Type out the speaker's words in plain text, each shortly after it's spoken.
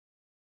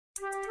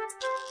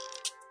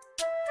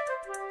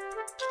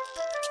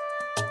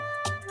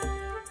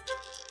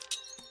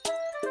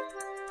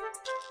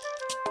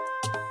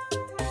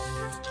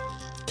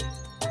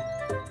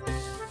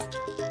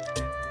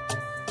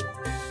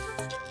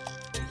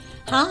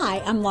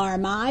Hi, I'm Laura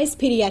Mize,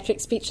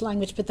 pediatric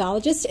speech-language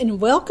pathologist, and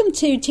welcome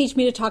to Teach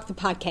Me to Talk, the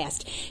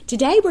podcast.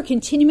 Today we're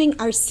continuing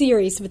our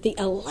series with the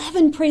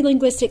 11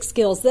 prelinguistic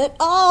skills that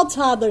all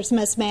toddlers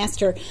must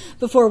master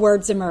before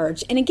words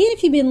emerge. And again,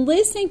 if you've been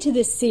listening to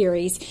this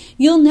series,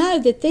 you'll know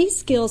that these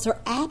skills are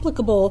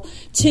applicable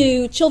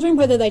to children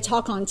whether they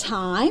talk on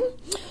time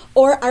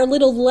or our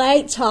little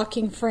late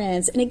talking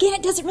friends. And again,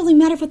 it doesn't really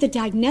matter what the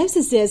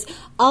diagnosis is.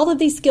 All of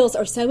these skills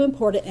are so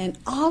important, and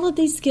all of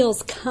these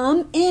skills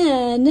come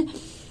in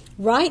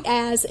right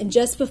as and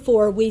just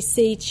before we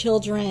see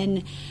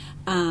children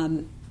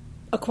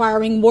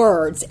acquiring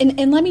words.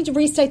 And let me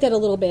restate that a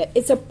little bit.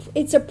 It's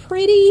a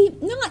pretty,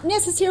 not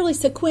necessarily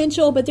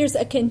sequential, but there's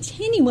a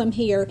continuum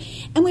here.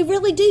 And we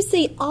really do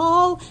see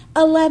all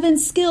 11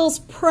 skills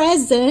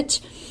present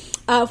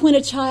when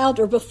a child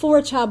or before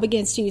a child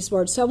begins to use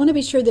words. So I want to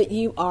be sure that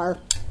you are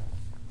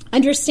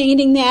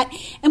understanding that.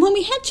 And when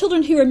we have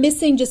children who are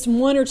missing just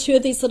one or two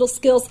of these little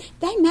skills,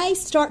 they may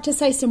start to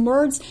say some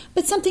words,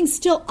 but something's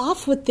still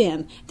off with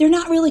them. They're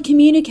not really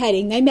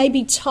communicating. They may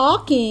be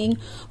talking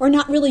or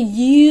not really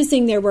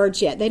using their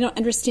words yet. They don't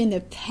understand the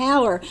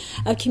power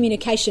of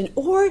communication.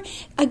 Or,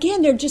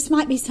 again, there just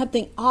might be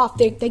something off.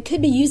 They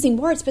could be using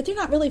words, but they're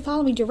not really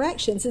following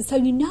directions. And so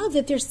you know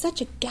that there's such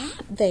a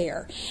gap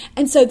there.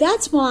 And so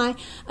that's why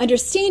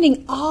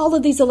understanding all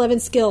of these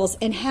 11 skills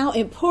and how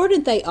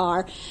important they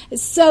are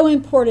is so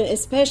important,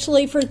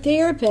 especially for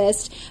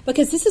therapists,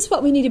 because this is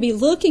what we need to be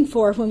looking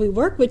for when we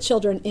work with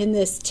children in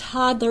this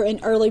toddler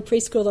and early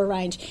preschooler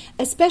range,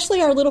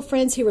 especially our little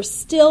friends who are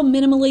still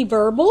minimally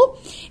verbal,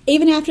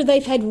 even after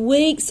they've had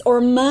weeks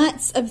or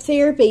months of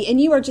therapy,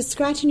 and you are just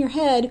scratching your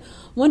head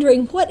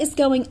wondering what is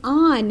going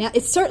on. Now,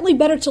 it's certainly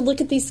better to look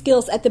at these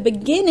skills at the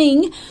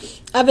beginning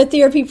of a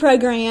therapy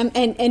program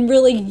and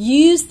really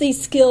use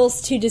these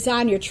skills to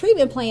design your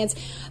treatment plans.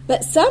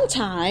 But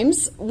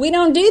sometimes we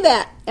don't do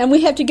that, and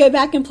we have to go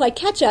back and play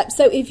catch-up.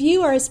 So if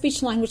you are a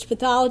speech-language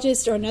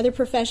pathologist or another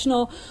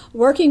professional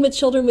working with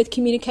children with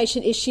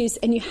communication issues,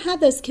 and you have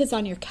those kids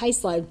on your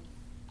caseload,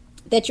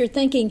 that you're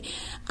thinking,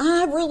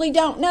 I really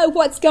don't know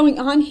what's going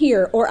on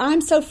here, or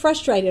I'm so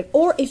frustrated.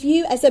 Or if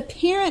you as a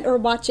parent are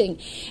watching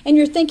and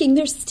you're thinking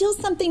there's still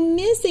something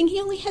missing, he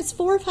only has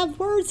 4 or 5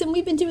 words and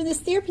we've been doing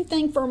this therapy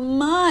thing for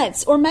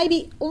months or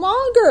maybe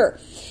longer.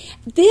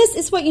 This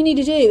is what you need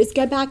to do, is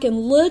go back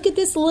and look at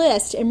this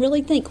list and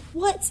really think,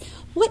 what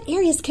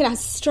areas can I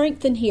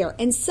strengthen here?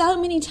 And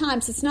so many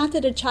times it's not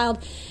that a child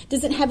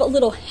doesn't have a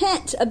little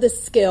hint of the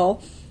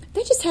skill,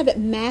 they just haven't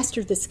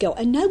mastered the skill,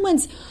 and no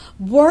one's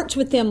worked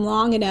with them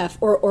long enough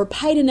or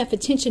paid enough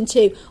attention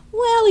to,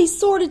 well, he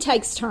sort of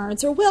takes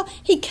turns, or, well,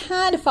 he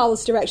kind of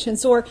follows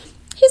directions, or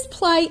his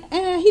play,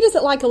 he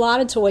doesn't like a lot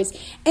of toys.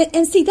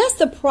 And see, that's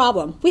the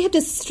problem. We have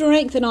to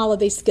strengthen all of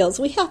these skills.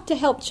 We have to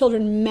help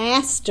children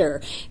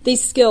master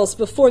these skills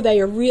before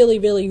they are really,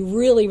 really,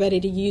 really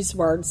ready to use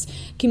words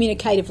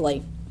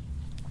communicatively,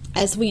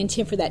 as we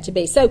intend for that to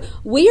be. So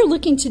we are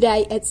looking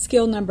today at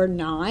skill number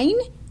 9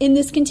 in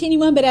this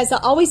continuum, but as I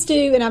always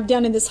do, and I've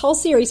done in this whole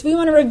series, we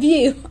want to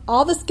review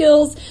all the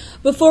skills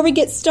before we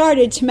get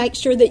started to make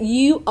sure that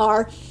you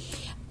are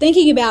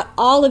thinking about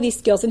all of these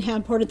skills and how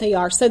important they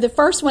are. So the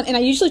first one, and I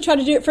usually try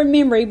to do it from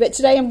memory, but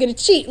today I'm going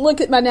to cheat. Look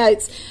at my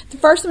notes. The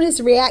first one is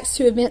reacts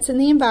to events in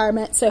the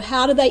environment. So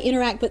how do they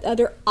interact with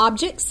other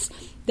objects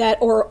that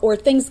or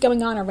things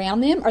going on around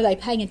them? Are they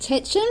paying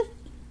attention?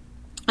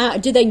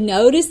 Do they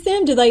notice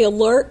them? Do they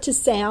alert to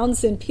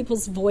sounds in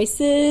people's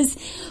voices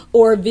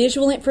or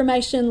visual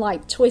information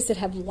like toys that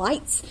have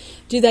lights?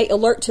 Do they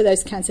alert to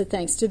those kinds of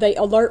things? Do they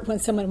alert when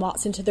someone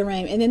walks into the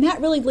room? And then that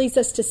really leads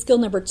us to skill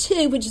number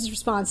 2, which is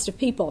response to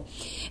people.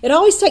 It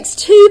always takes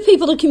 2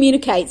 people to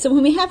communicate. So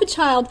when we have a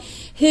child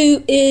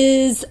who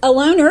is a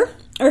loner,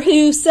 or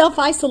who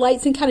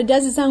self-isolates and kind of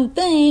does his own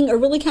thing, or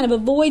really kind of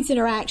avoids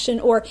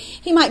interaction, or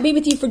he might be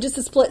with you for just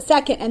a split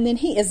second and then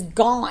he is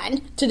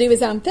gone to do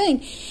his own thing,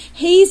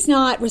 he's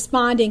not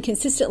responding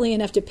consistently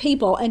enough to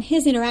people, and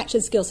his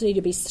interaction skills need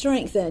to be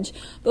strengthened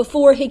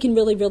before he can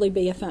really, really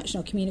be a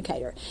functional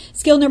communicator.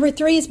 Skill number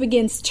 3 is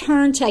begins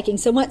turn-taking.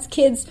 So once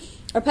kids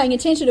are paying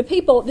attention to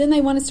people, then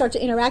they want to start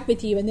to interact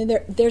with you, and then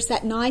there's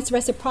that nice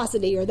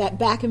reciprocity, or that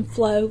back and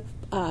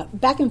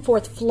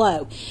forth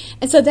flow.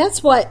 And so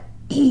that's what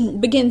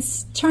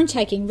begins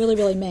turn-taking really,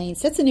 really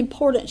means. That's an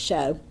important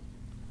show.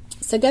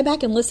 So go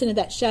back and listen to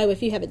that show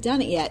if you haven't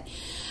done it yet,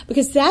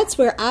 because that's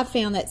where I've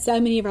found that so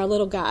many of our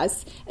little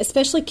guys,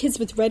 especially kids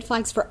with red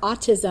flags for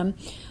autism,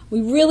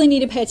 we really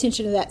need to pay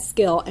attention to that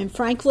skill. And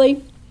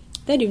frankly,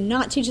 they do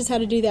not teach us how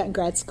to do that in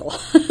grad school.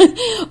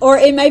 Or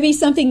it may be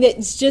something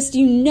that's just,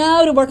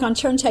 to work on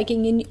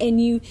turn-taking,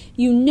 and you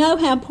know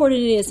how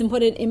important it is and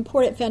what an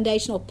important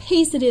foundational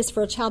piece it is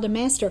for a child to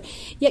master,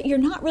 yet you're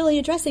not really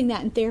addressing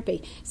that in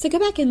therapy. So go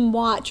back and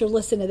watch or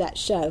listen to that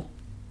show.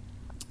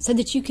 so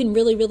that you can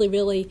really, really,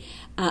 really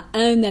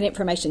own that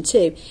information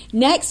too.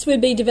 Next would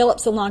be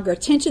develops a longer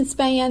attention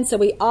span. So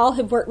we all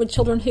have worked with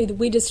children who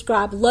we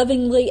describe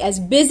lovingly as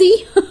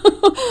busy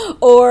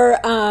or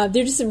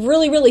they're just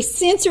really, really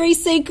sensory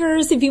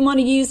seekers, if you want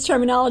to use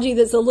terminology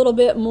that's a little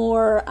bit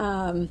more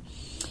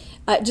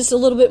just a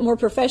little bit more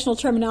professional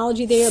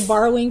terminology there,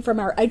 borrowing from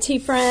our OT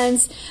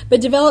friends,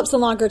 but develops a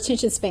longer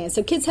attention span.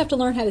 So kids have to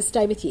learn how to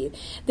stay with you.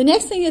 The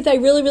next thing that they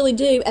really, really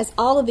do, as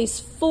all of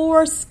these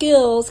 4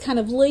 skills kind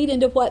of lead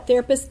into what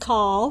therapists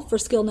call, for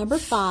skill number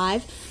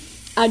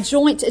 5,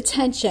 joint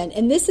attention.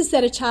 And this is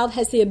that a child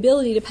has the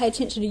ability to pay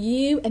attention to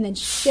you and then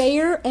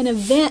share an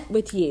event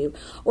with you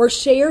or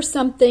share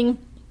something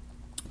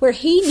where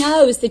he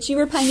knows that you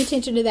are paying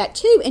attention to that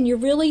too, and you're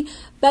really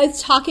both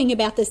talking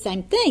about the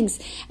same things.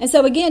 And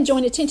so again,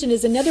 joint attention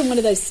is another one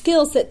of those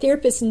skills that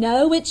therapists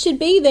know it should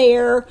be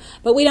there,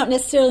 but we don't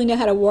necessarily know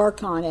how to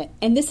work on it.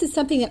 And this is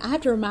something that I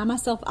have to remind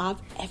myself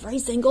of every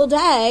single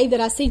day that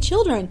I see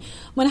children.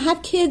 When I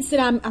have kids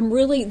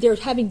that they're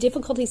having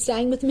difficulty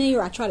staying with me,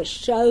 or I try to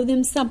show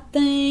them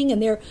something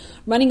and they're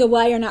running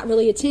away or not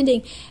really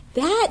attending,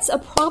 that's a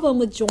problem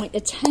with joint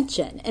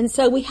attention. And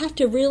so we have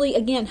to really,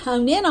 again,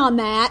 hone in on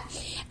that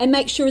and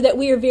make sure that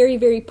we are very,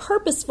 very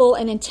purposeful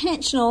and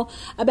intentional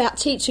about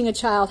teaching a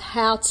child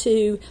how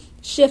to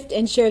shift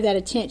and share that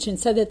attention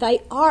so that they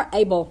are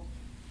able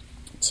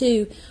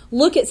to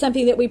look at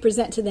something that we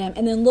present to them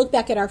and then look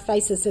back at our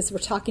faces as we're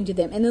talking to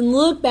them and then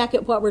look back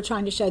at what we're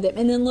trying to show them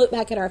and then look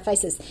back at our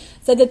faces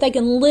so that they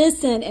can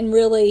listen and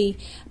really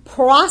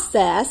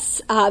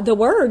process the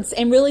words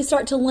and really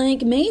start to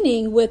link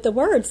meaning with the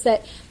words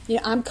that,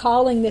 I'm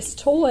calling this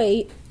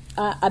toy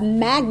a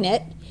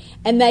magnet,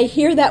 and they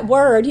hear that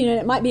word,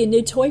 it might be a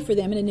new toy for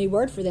them and a new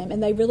word for them,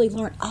 and they really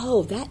learn,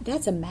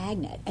 that's a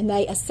magnet, and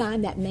they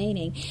assign that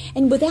meaning.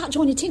 And without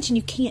joint attention,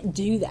 you can't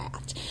do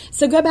that.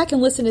 So go back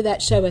and listen to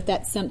that show if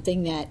that's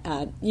something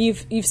that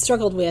you've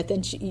struggled with,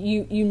 and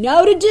you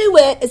know to do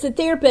it as a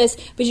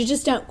therapist, but you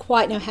just don't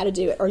quite know how to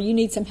do it, or you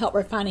need some help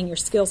refining your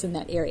skills in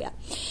that area.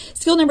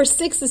 Skill number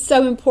 6 is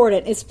so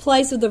important. It's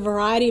plays with a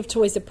variety of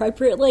toys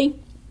appropriately.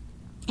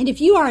 And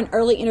if you are an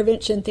early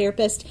intervention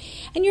therapist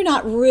and you're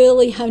not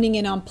really honing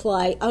in on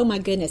play, oh my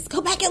goodness, go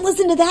back and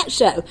listen to that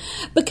show,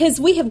 because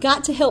we have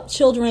got to help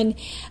children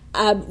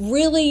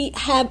really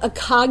have a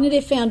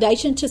cognitive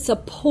foundation to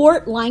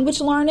support language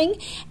learning.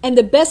 And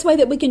the best way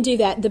that we can do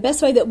that, the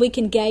best way that we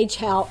can gauge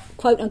how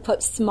quote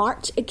unquote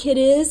smart a kid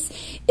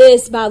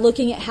is by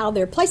looking at how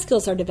their play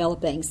skills are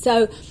developing.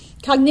 So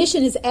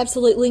cognition is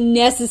absolutely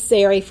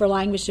necessary for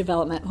language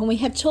development. When we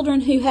have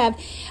children who have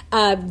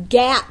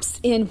gaps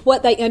in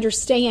what they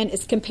understand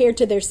as compared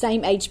to their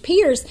same age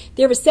peers,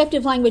 their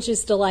receptive language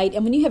is delayed.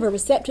 And when you have a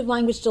receptive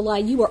language delay,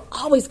 you are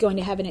always going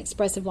to have an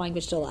expressive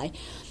language delay.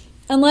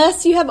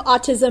 Unless you have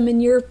autism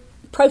and your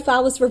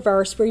profile is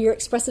reversed, where your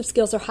expressive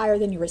skills are higher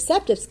than your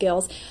receptive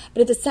skills.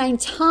 But at the same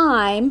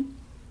time,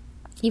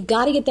 you've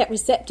got to get that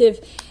receptive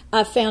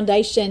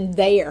foundation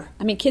there.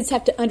 I mean, kids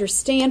have to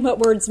understand what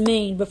words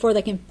mean before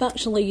they can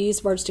functionally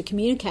use words to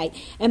communicate.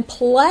 And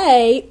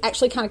play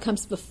actually kind of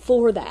comes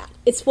before that.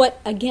 It's what,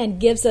 again,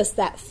 gives us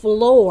that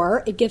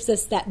floor. It gives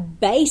us that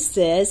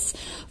basis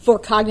for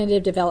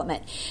cognitive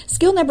development.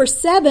 Skill number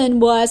 7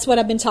 was what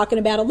I've been talking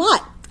about a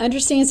lot.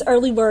 Understands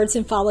early words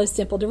and follows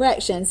simple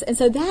directions. And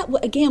so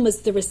that, again,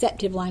 was the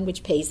receptive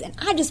language piece. And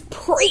I just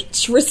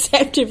preach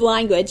receptive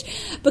language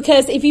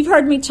because if you've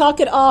heard me talk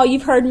at all,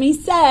 you've heard me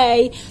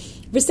say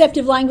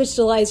receptive language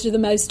delays are the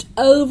most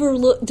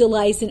overlooked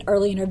delays in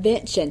early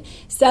intervention.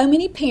 So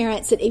many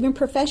parents and even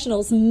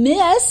professionals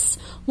miss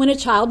when a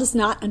child does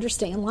not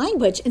understand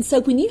language. And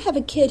so when you have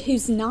a kid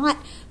who's not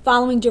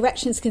following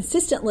directions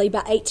consistently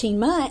by 18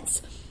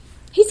 months,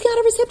 he's got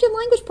a receptive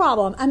language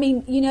problem. I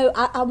mean,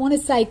 I want to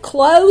say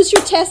close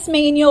your test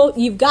manual.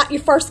 You've got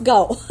your first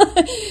goal.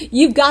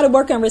 You've got to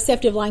work on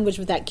receptive language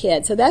with that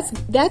kid. So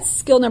that's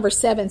skill number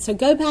 7. So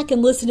go back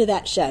and listen to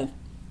that show.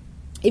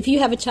 If you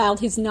have a child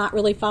who's not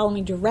really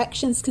following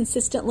directions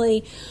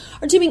consistently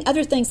or doing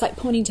other things like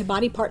pointing to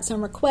body parts on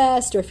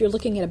request, or if you're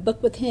looking at a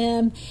book with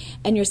him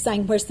and you're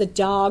saying, where's the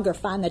dog, or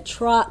find the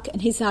truck,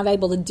 and he's not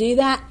able to do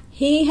that,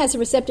 he has a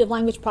receptive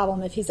language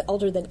problem if he's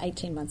older than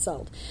 18 months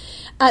old.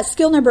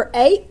 Skill number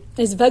 8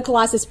 is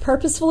vocalizes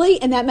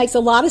purposefully, and that makes a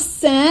lot of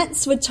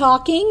sense with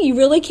talking. You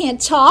really can't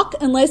talk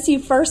unless you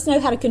first know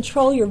how to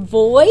control your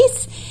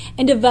voice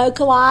and to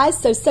vocalize.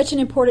 So such an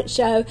important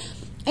show.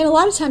 And a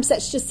lot of times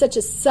that's just such a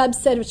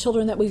subset of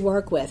children that we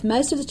work with.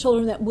 Most of the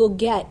children that we'll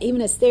get,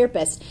 even as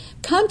therapists,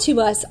 come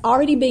to us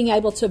already being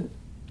able to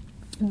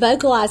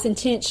vocalize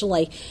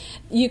intentionally.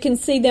 You can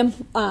see them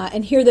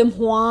and hear them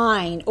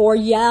whine or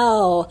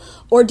yell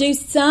or do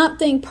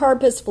something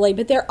purposefully.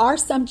 But there are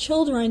some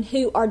children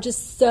who are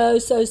just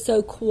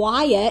so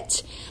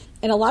quiet.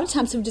 And a lot of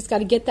times we've just got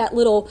to get that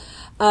little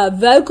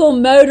vocal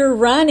motor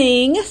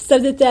running so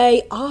that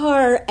they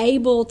are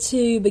able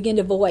to begin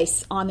to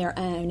voice on their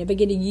own and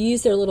begin to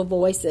use their little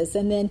voices.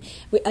 And then,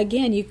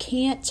 again, you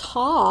can't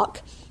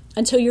talk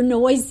until you're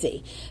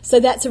noisy. So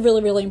that's a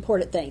really, really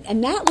important thing.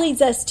 And that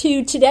leads us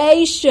to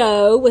today's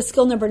show with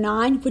skill number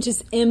 9, which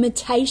is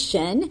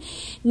imitation.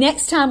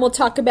 Next time we'll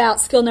talk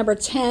about skill number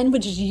 10,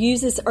 which is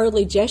uses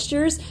early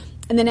gestures.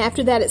 And then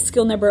after that, it's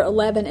skill number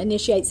 11,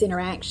 initiates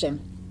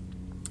interaction.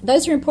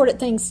 Those are important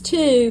things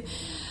too.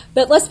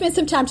 But let's spend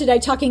some time today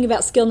talking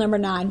about skill number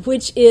 9,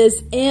 which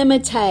is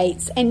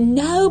imitates. And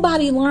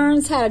nobody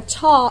learns how to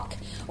talk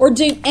or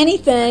do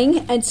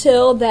anything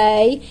until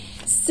they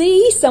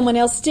see someone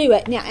else do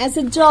it. Now, as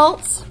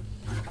adults,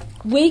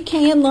 we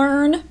can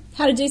learn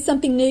how to do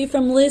something new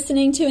from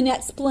listening to an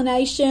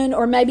explanation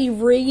or maybe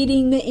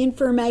reading the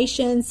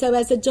information. So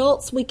as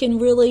adults, we can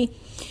really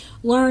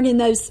learn in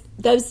those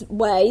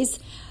ways.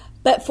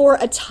 But for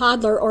a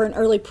toddler or an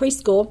early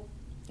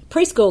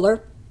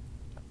preschooler,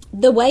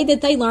 the way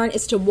that they learn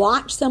is to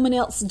watch someone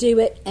else do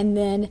it and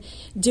then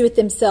do it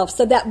themselves.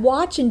 So that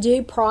watch and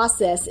do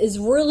process is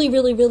really,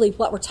 really, really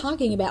what we're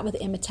talking about with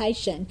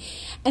imitation.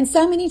 And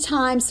so many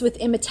times with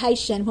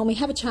imitation, when we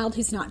have a child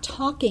who's not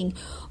talking,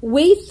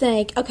 we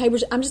think, okay,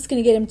 I'm just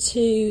going to get him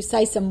to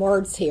say some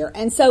words here.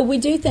 And so we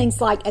do things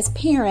like, as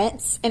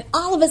parents, and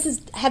all of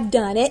us have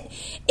done it,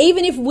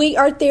 even if we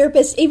are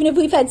therapists, even if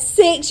we've had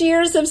 6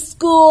 years of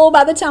school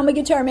by the time we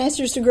get to our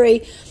master's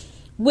degree,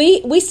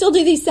 we still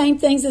do these same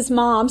things as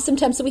moms.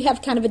 Sometimes we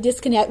have kind of a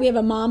disconnect. We have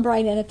a mom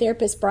brain and a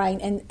therapist brain,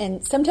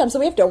 and sometimes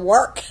we have to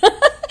work to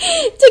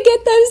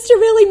get those to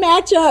really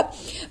match up.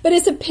 But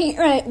as a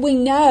parent, we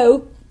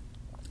know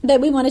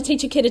that we want to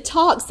teach a kid to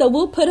talk, so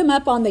we'll put them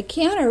up on the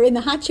counter in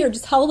the high chair,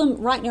 just hold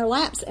them right in our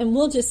laps, and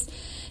we'll just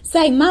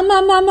say,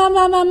 mama, mama,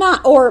 mama,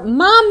 mama, or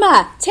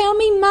mama, tell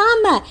me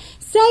mama,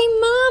 say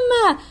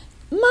mama,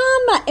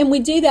 mama. And we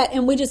do that,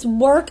 and we just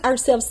work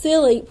ourselves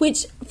silly,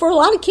 which for a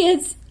lot of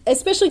kids,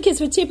 especially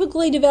kids with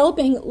typically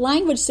developing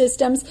language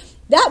systems,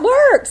 that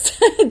works.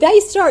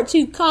 They start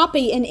to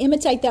copy and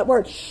imitate that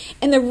word.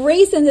 And the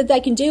reason that they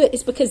can do it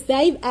is because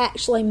they've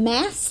actually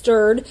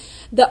mastered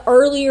the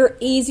earlier,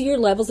 easier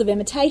levels of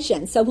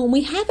imitation. So when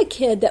we have a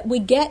kid that we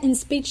get in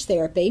speech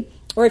therapy,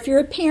 or if you're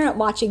a parent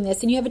watching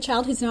this and you have a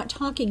child who's not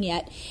talking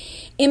yet,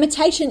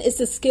 imitation is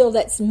the skill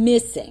that's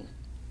missing.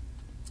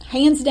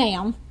 Hands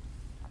down.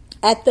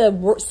 At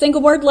the single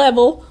word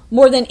level,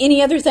 more than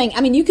any other thing.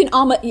 You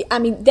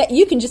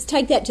can just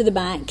take that to the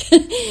bank.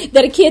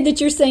 That a kid that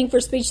you're seeing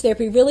for speech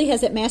therapy really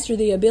hasn't mastered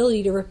the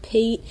ability to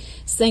repeat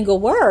single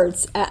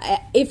words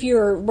if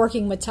you're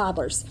working with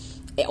toddlers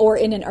or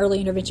in an early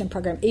intervention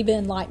program,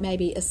 even like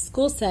maybe a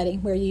school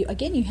setting where you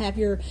have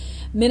your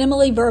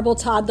minimally verbal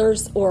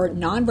toddlers or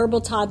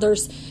nonverbal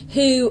toddlers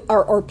who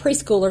are, or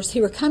preschoolers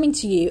who are coming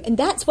to you, and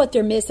that's what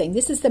they're missing.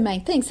 This is the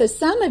main thing. So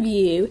some of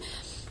you,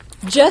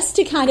 just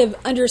to kind of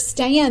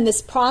understand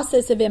this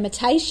process of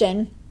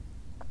imitation,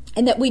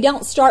 and that we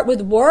don't start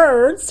with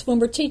words when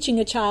we're teaching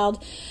a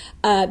child,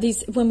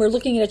 when we're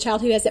looking at a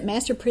child who hasn't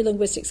mastered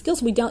prelinguistic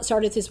skills, we don't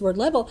start at this word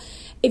level.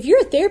 If you're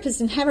a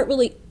therapist and haven't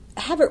really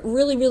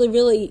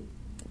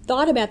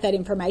thought about that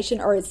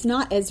information, or it's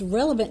not as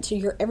relevant to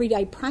your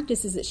everyday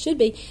practice as it should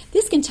be,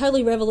 this can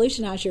totally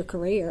revolutionize your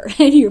career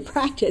and your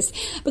practice,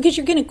 because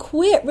you're going to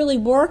quit really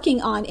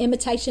working on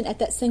imitation at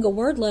that single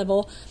word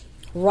level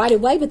right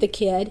away with the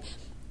kid,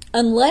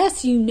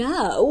 unless you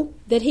know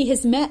that he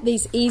has met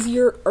these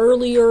easier,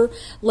 earlier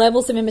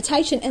levels of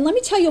imitation. And let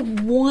me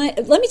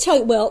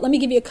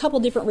give you a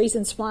couple different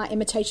reasons why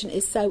imitation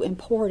is so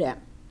important.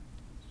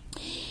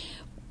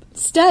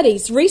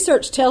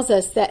 Research tells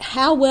us that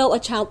how well a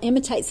child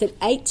imitates at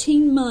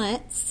 18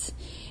 months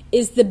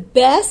is the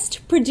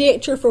best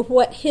predictor for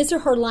what his or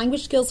her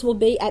language skills will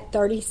be at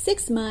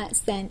 36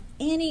 months than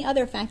any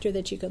other factor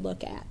that you could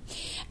look at.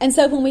 And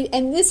so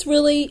this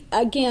really,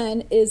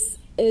 again, is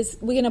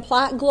we can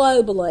apply it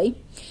globally.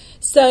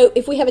 So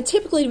if we have a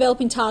typically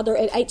developing toddler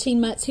at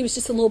 18 months who was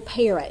just a little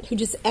parrot who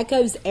just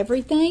echoes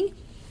everything,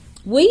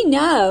 we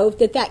know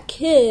that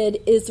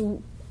kid is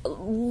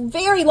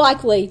very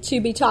likely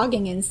to be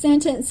talking in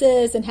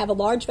sentences and have a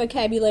large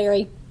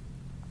vocabulary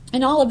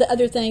and all of the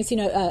other things,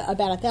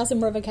 about 1,000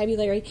 word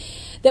vocabulary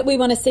that we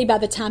want to see by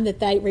the time that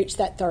they reach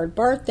that third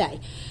birthday.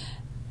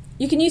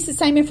 You can use the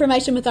same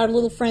information with our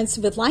little friends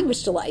with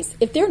language delays.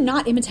 If they're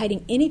not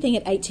imitating anything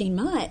at 18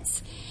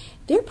 months,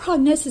 their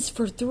prognosis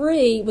for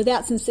 3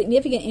 without some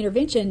significant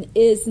intervention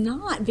is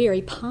not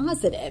very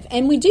positive.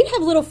 And we do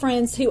have little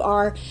friends who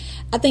are,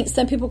 I think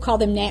some people call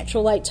them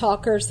natural late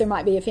talkers. There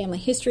might be a family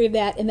history of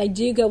that, and they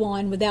do go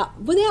on without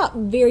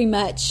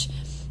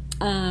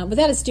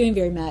us doing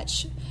very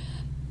much.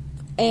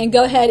 And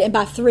go ahead, and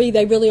by 3,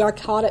 they really are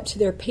caught up to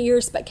their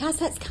peers. But guys,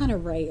 that's kind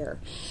of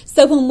rare.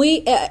 So when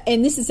we,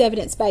 and this is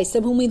evidence-based, so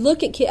when we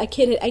look at a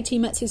kid at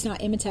 18 months who's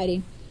not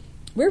imitating,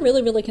 we're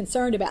really, really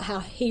concerned about how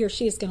he or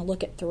she is going to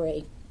look at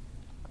 3.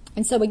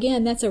 And so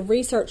again, that's a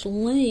research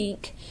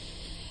link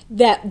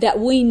that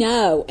we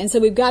know. And so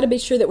we've got to be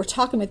sure that we're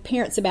talking with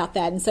parents about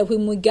that. And so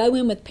when we go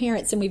in with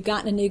parents and we've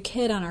gotten a new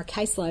kid on our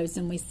caseloads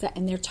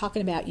and they're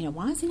talking about,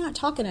 why is he not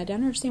talking? I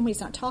don't understand why he's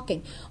not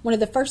talking. One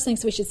of the first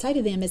things we should say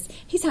to them is,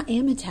 he's not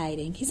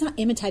imitating. He's not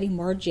imitating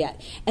words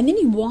yet. And then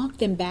you walk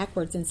them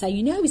backwards and say,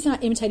 he's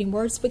not imitating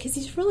words because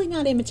he's really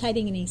not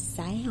imitating any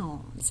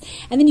sounds.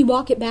 And then you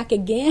walk it back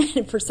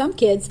again for some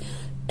kids,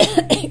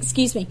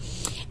 excuse me,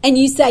 and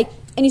you say,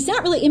 and he's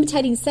not really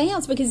imitating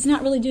sounds because he's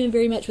not really doing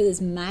very much with his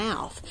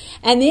mouth.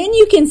 And then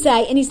you can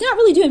say, and he's not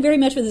really doing very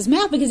much with his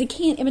mouth because he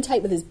can't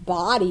imitate with his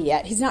body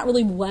yet. He's not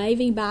really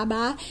waving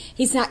bye-bye.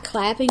 He's not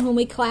clapping when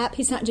we clap.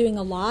 He's not doing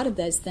a lot of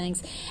those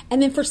things.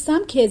 And then for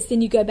some kids,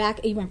 then you go back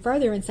even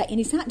further and say, and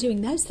he's not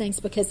doing those things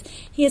because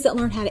he hasn't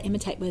learned how to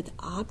imitate with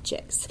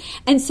objects.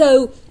 And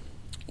so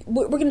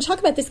we're going to talk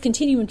about this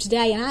continuum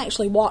today, and I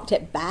actually walked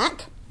it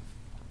back,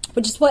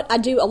 which is what I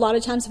do a lot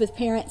of times with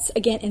parents,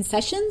 again, in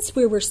sessions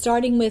where we're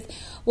starting with,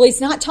 well, he's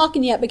not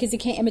talking yet because he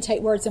can't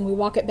imitate words, and we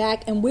walk it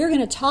back. And we're going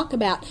to talk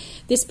about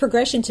this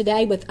progression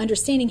today with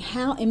understanding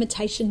how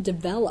imitation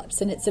develops.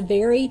 And it's a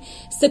very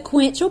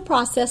sequential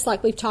process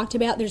like we've talked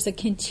about. There's a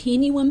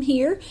continuum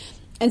here.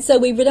 And so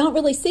we don't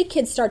really see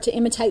kids start to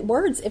imitate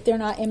words if they're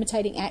not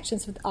imitating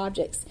actions with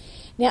objects.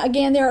 Now,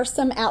 again, there are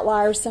some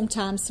outliers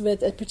sometimes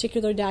with a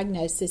particular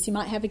diagnosis. You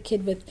might have a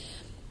kid with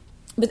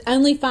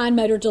only fine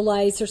motor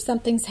delays, or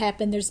something's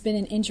happened, there's been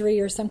an injury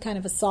or some kind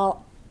of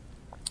assault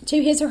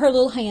to his or her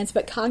little hands,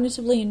 but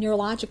cognitively and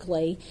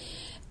neurologically,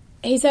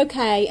 he's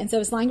okay, and so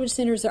his language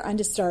centers are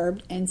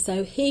undisturbed, and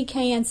so he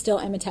can still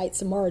imitate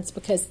some words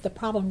because the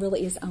problem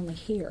really is only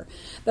here.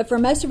 But for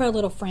most of our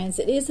little friends,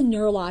 there is a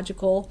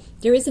neurological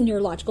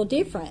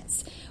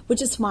difference,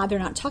 which is why they're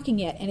not talking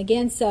yet. And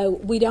again, so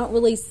we don't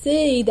really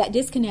see that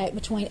disconnect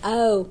between,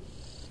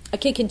 a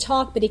kid can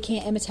talk, but he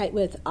can't imitate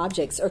with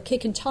objects. Or a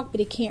kid can talk, but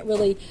he can't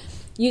really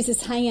use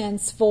his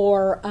hands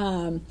for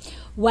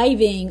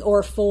waving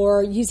or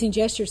for using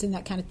gestures and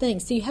that kind of thing.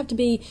 So you have to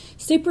be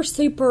super,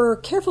 super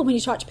careful when you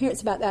talk to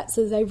parents about that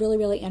so they really,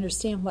 really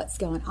understand what's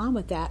going on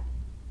with that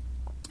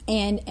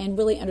and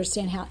really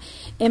understand how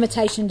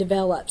imitation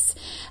develops.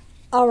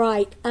 All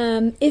right.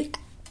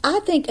 I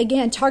think,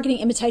 again, targeting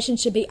imitation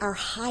should be our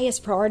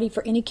highest priority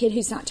for any kid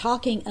who's not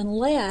talking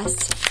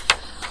unless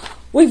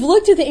we've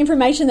looked at the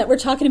information that we're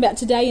talking about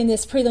today in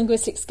this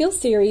Prelinguistic Skills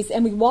Series,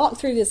 and we walk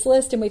through this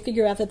list and we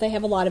figure out that they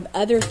have a lot of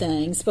other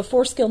things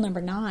before skill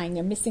number 9.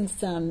 They're missing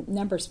some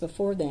numbers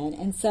before then.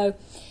 And so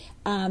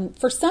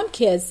for some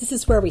kids, this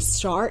is where we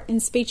start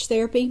in speech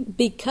therapy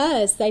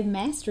because they've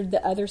mastered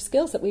the other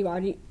skills that we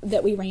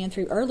ran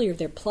through earlier.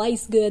 Their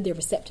play's good, their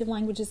receptive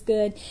language is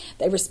good,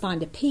 they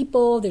respond to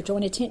people, their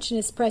joint attention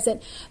is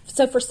present.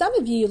 So for some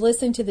of you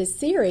listening to this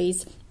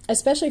series,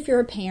 especially if you're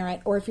a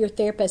parent or if you're a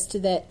therapist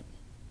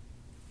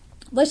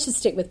let's just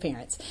stick with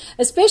parents.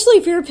 Especially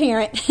if you're a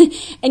parent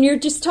and you're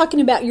just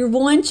talking about your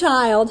one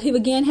child who,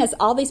 again, has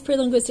all these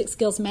prelinguistic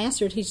skills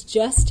mastered. He's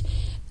just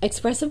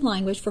expressive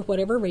language, for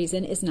whatever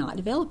reason, is not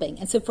developing.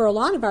 And so for a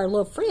lot of our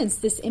little friends,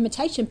 this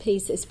imitation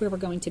piece is where we're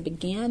going to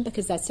begin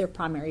because that's their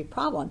primary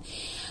problem.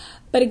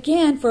 But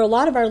again, for a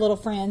lot of our little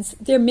friends,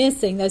 they're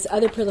missing those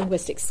other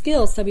prelinguistic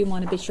skills, so we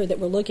want to be sure that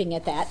we're looking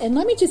at that. And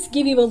let me just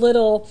give you a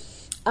little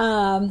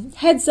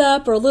heads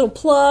up or a little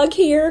plug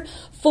here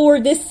for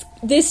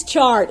this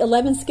chart,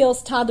 11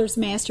 skills toddlers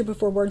master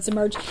before words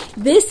emerge.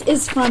 This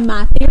is from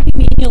my therapy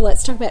manual.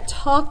 Let's talk about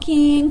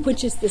talking,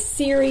 which is the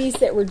series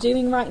that we're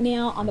doing right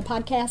now on the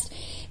podcast.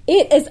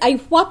 It is a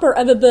whopper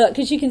of a book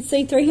because you can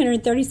see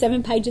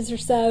 337 pages or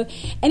so,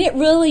 and it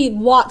really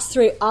walks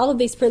through all of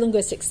these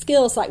prelinguistic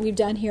skills like we've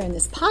done here in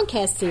this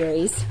podcast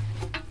series,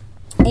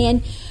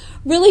 and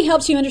really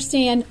helps you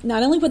understand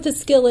not only what the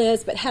skill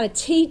is, but how to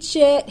teach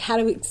it, how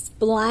to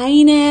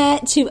explain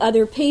it to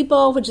other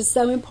people, which is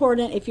so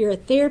important if you're a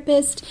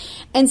therapist.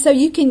 And so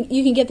you can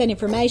get that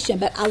information.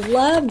 But I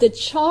love the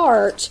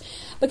chart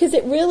because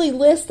it really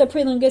lists the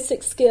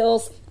prelinguistic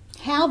skills,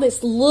 how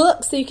this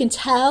looks, so you can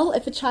tell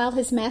if a child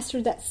has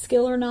mastered that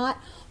skill or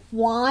not,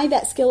 why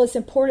that skill is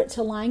important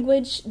to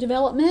language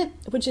development,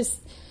 which is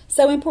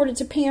so important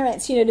to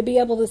parents, to be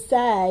able to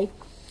say,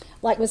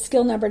 like with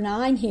skill number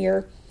 9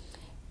 here,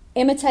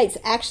 imitates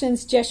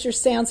actions,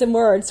 gestures, sounds, and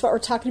words, what we're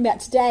talking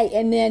about today.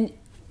 And then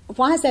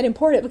why is that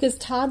important? Because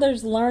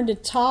toddlers learn to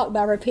talk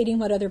by repeating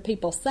what other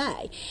people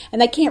say.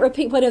 And they can't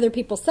repeat what other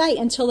people say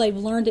until they've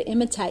learned to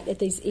imitate at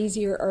these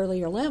easier,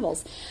 earlier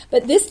levels.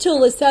 But this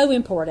tool is so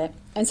important.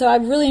 And so I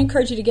really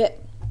encourage you to get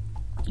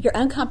your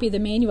own copy of the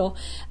manual.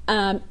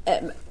 And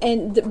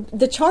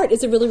the chart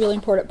is a really, really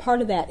important part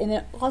of that. And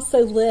it also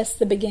lists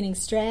the beginning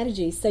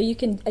strategies. So you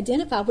can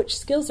identify which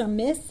skills are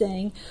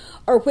missing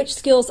or which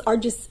skills are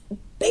just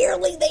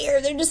barely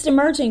there. They're just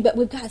emerging, but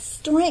we've got to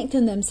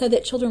strengthen them so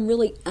that children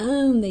really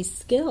own these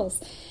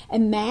skills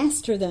and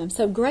master them.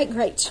 So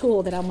great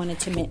tool that I wanted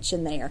to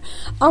mention there.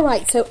 All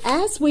right, so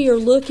as we are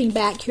looking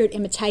back here at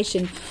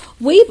imitation,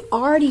 we've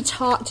already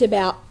talked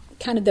about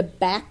kind of the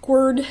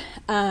backward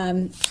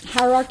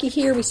hierarchy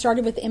here. We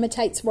started with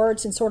imitates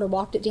words and sort of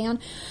walked it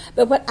down.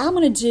 But what I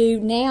want to do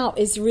now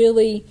is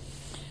really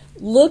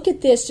look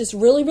at this just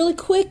really, really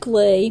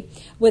quickly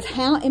with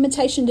how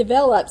imitation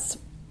develops,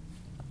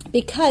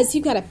 because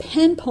you've got to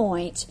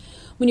pinpoint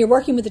when you're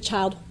working with a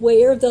child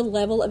where the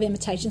level of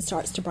imitation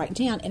starts to break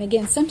down. And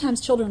again,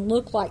 sometimes children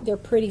look like they're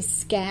pretty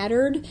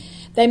scattered.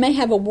 They may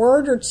have a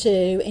word or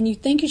two, and you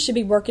think you should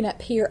be working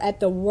up here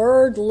at the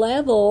word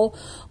level,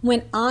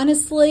 when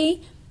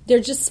honestly, they're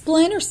just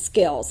splinter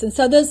skills. And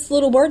so those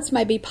little words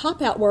may be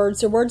pop-out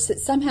words, or words that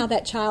somehow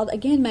that child,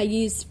 again, may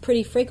use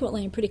pretty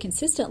frequently and pretty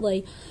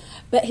consistently,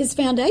 but his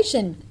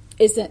foundation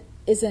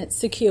isn't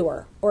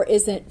secure or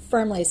isn't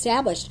firmly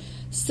established.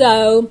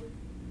 So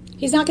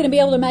he's not going to be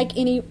able to make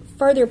any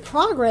further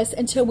progress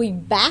until we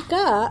back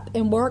up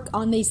and work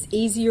on these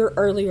easier,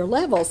 earlier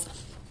levels.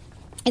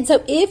 And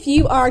so if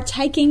you are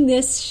taking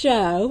this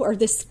show or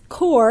this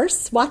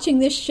course, watching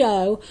this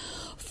show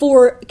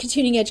for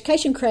continuing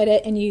education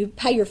credit, and you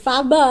pay your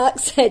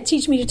 $5 at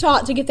Teach Me to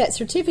Talk to get that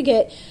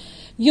certificate,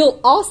 you'll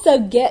also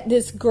get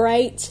this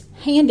great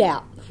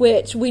handout,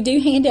 which we do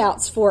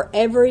handouts for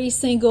every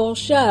single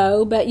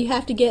show, but you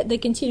have to get the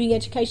continuing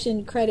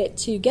education credit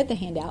to get the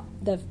handout,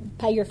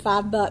 pay your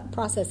 $5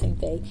 processing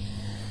fee.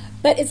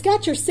 But it's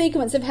got your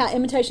sequence of how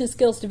imitation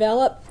skills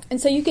develop, and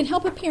so you can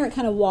help a parent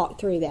kind of walk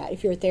through that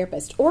if you're a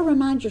therapist, or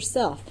remind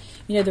yourself,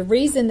 the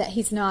reason that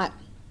he's not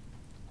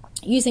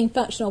using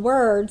functional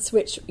words,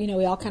 which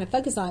we all kind of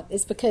focus on,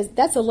 is because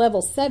that's a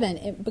level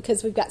 7,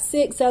 because we've got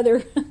 6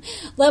 other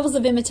levels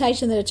of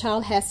imitation that a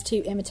child has to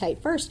imitate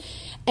first.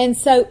 And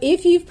so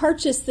if you've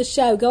purchased the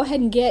show, go ahead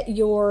and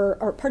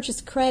or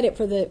purchase credit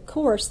for the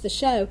course, the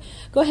show,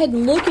 go ahead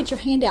and look at your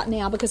handout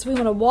now, because we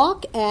want to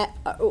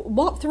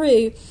walk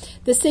through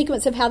the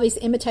sequence of how these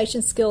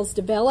imitation skills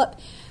develop.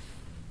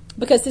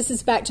 Because this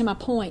is back to my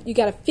point. You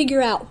got to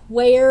figure out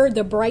where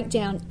the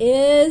breakdown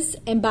is.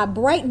 And by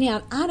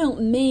breakdown, I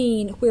don't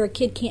mean where a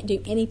kid can't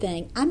do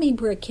anything. I mean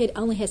where a kid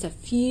only has a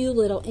few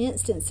little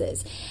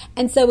instances.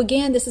 And so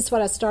again, this is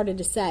what I started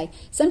to say.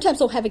 Sometimes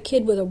we'll have a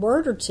kid with a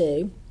word or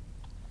two,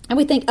 and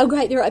we think, oh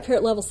great, they're up here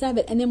at level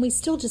 7. And then we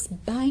still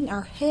just bang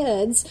our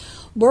heads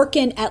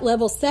working at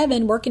level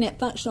 7, working at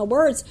functional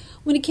words,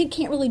 when a kid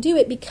can't really do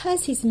it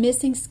because he's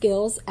missing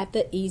skills at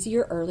the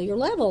easier, earlier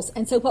levels.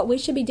 And so what we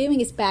should be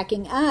doing is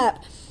backing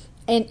up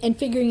and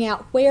figuring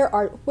out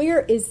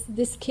where is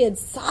this kid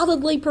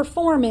solidly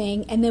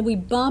performing, and then we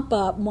bump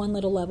up one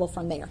little level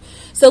from there.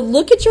 So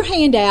look at your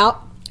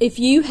handout if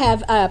you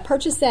have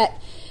purchased that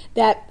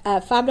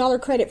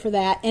 $5 credit for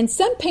that. And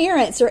some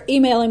parents are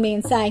emailing me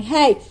and saying,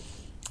 hey,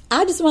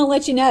 I just want to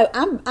let you know,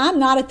 I'm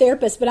not a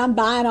therapist, but I'm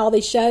buying all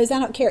these shows. I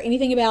don't care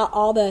anything about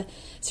all the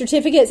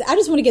certificates. I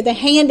just want to get the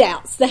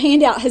handouts. The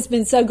handout has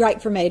been so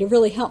great for me to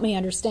really help me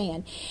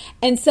understand.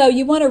 And so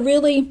you want to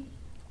really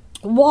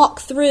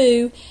walk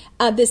through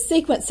this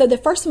sequence. So the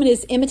first one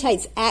is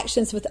imitates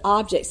actions with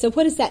objects. So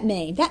what does that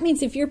mean? That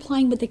means if you're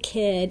playing with a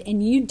kid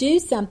and you do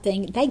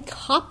something, they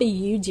copy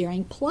you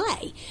during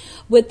play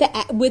with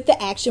the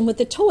action with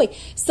the toy.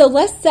 So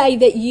let's say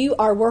that you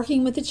are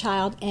working with a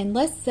child, and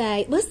let's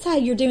say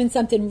you're doing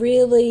something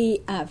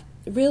really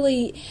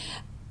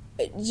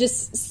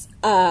just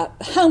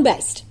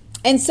home-based.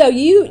 And so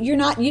you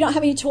don't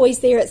have any toys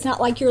there. It's not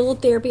like your little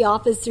therapy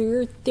office or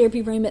your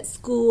therapy room at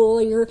school,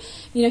 or your,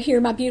 here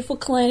in my beautiful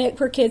clinic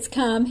where kids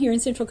come here in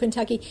Central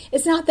Kentucky.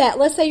 It's not that.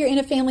 Let's say you're in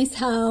a family's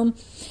home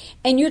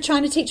and you're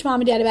trying to teach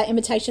mom and dad about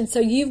imitation. So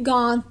you've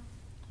gone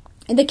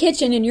in the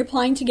kitchen and you're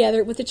playing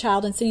together with the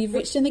child, and so you've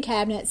reached in the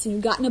cabinets and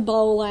you've gotten a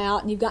bowl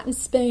out and you've gotten a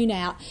spoon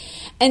out,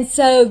 and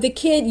so the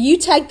kid, you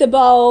take the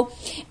bowl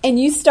and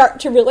you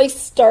start to really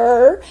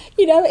stir,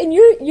 and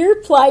you're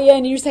playing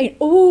and you're saying,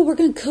 oh, we're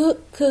going to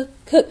cook,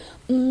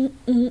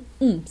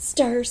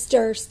 stir.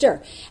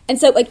 And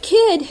so a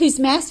kid who's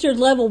mastered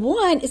level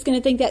 1 is going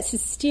to think that's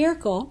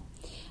hysterical,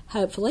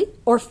 hopefully,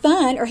 or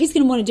fun, or he's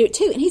going to want to do it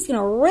too, and he's going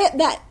to rip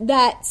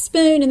that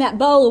spoon and that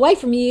bowl away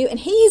from you, and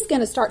he's going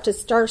to start to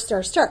stir.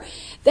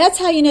 That's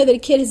how you know that a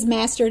kid has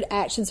mastered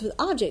actions with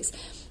objects.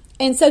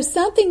 And so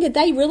something that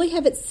they really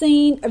haven't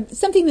seen, or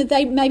something that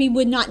they maybe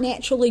would not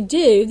naturally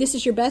do, this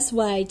is your best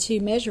way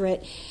to measure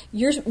it.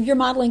 You're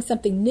modeling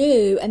something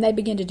new, and they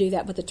begin to do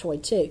that with a toy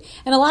too.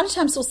 And a lot of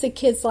times we'll see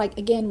kids, like,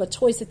 again, with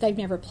toys that they've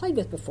never played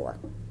with before.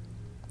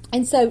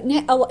 And so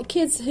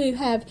kids who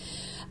have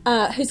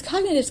whose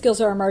cognitive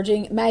skills are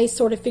emerging may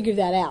sort of figure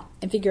that out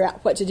and figure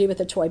out what to do with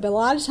a toy. But a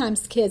lot of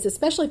times kids,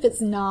 especially if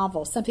it's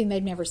novel, something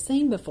they've never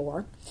seen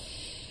before,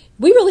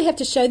 we really have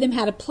to show them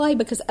how to play,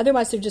 because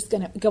otherwise they're just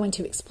going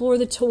to explore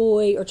the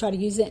toy or try to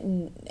use it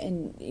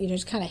and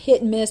just kind of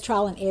hit and miss,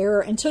 trial and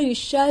error, until you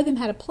show them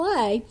how to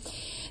play.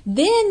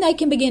 Then they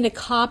can begin to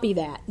copy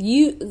that.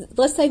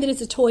 Let's say that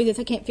it's a toy that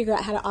they can't figure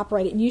out how to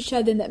operate it, and you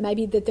show them that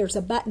maybe that there's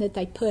a button that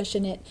they push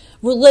and it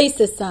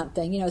releases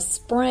something, a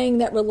spring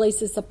that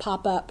releases a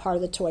pop-up part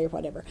of the toy or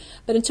whatever.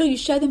 But until you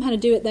show them how to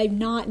do it, they've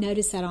not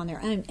noticed that on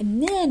their own.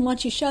 And then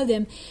once you show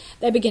them,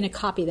 they begin to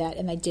copy that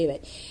and they do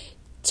it.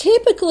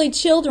 Typically,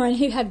 children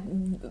who have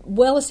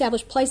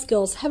well-established play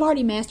skills have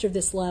already mastered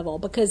this level,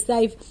 because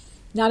they've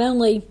not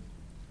only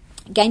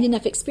gained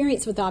enough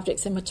experience with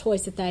objects and with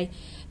toys that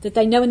that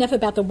they know enough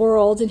about the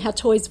world and how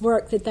toys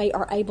work that they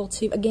are able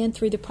to, again,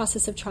 through the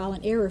process of trial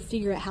and error,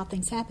 figure out how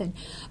things happen.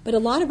 But a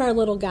lot of our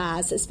little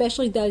guys,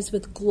 especially those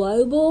with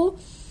global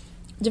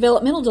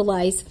developmental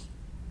delays,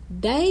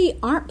 they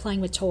aren't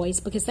playing with toys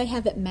because they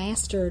haven't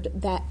mastered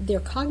that their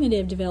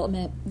cognitive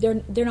development,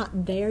 they're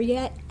not there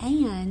yet,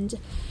 and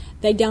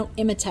they don't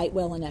imitate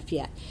well enough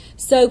yet.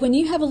 So when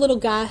you have a little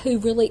guy who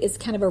really is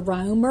kind of a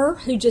roamer,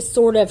 who just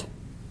sort of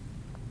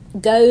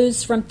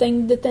goes from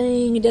thing to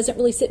thing and doesn't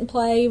really sit and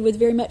play with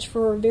very much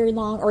for very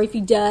long, or if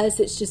he does,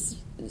 it's just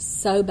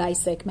so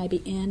basic, maybe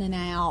in and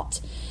out,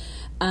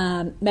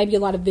 maybe a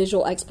lot of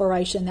visual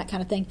exploration, that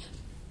kind of thing,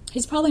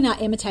 he's probably not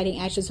imitating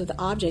actions with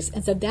objects.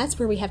 And so that's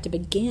where we have to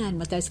begin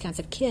with those kinds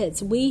of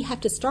kids. We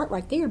have to start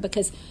right there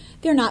because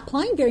they're not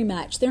playing very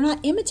much. They're not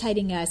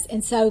imitating us.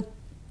 And so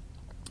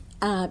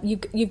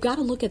you've got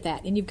to look at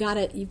that, and you've got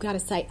to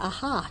say,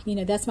 aha,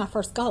 that's my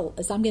first goal,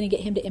 is I'm going to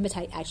get him to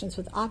imitate actions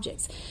with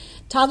objects.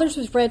 Toddlers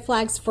with red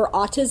flags for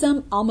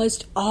autism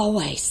almost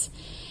always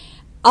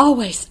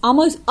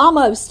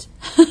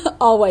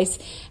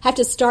have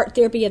to start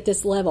therapy at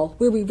this level,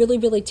 where we really,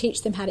 really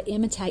teach them how to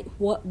imitate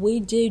what we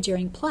do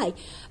during play,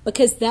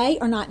 because they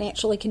are not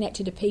naturally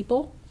connected to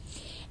people,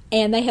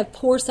 and they have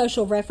poor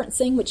social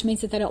referencing, which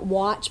means that they don't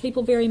watch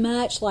people very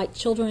much, like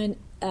children,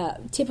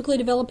 typically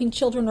developing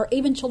children, or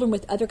even children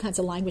with other kinds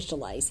of language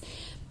delays,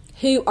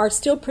 who are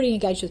still pretty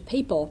engaged with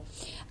people.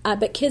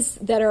 But kids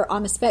that are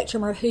on the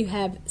spectrum or who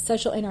have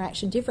social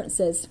interaction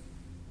differences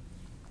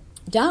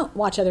don't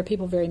watch other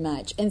people very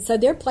much. And so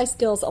their play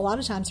skills a lot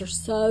of times are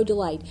so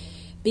delayed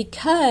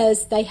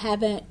because they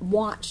haven't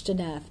watched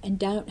enough and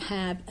don't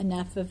have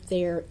enough of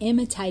their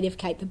imitative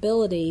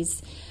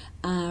capabilities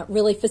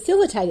really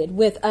facilitated,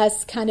 with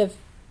us kind of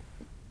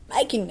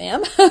making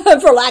them,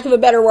 for lack of a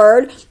better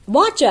word,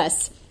 watch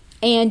us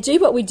and do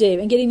what we do,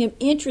 and getting them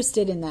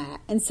interested in that.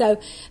 And so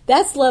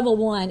that's level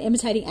one,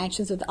 imitating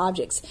actions with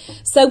objects.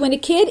 So when a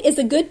kid is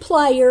a good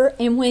player,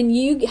 and when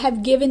you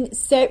have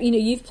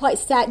you've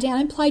sat down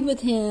and played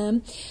with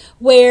him,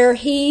 where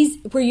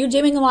you're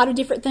doing a lot of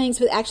different things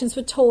with actions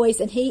with toys,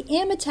 and he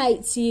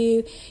imitates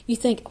you, you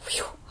think,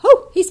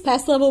 he's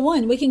past level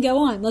one. We can go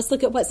on. Let's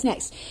look at what's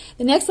next.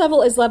 The next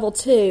level is level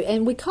two,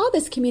 and we call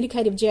this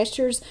communicative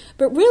gestures,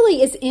 but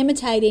really it's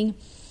imitating.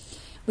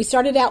 We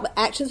started out with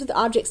actions with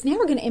objects. Now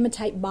we're going to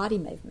imitate body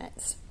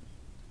movements.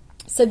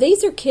 So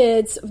these are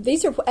kids,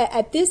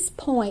 at this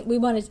point, we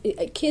want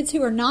kids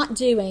who are not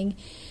doing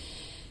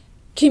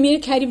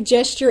communicative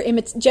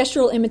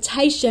gestural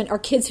imitation, are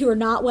kids who are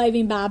not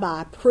waving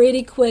bye-bye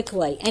pretty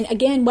quickly. And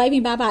again,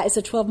 waving bye-bye is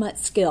a 12-month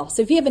skill.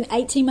 So if you have an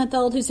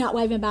 18-month-old who's not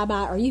waving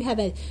bye-bye, or you have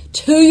a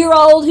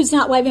 2-year-old who's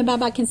not waving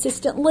bye-bye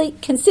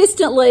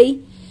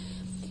consistently,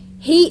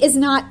 he is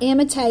not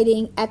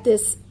imitating at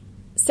this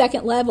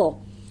second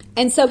level.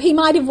 And so he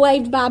might have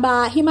waved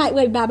bye-bye. He might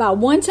wave bye-bye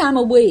one time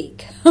a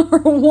week or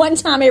one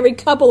time every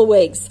couple of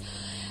weeks.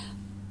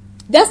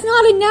 That's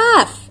not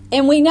enough.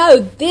 And we know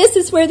this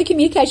is where the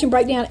communication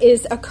breakdown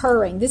is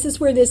occurring. This is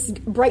where this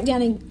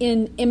breakdown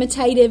in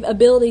imitative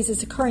abilities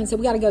is occurring. So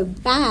we got to go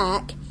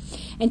back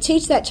and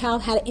teach that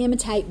child how to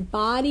imitate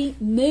body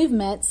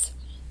movements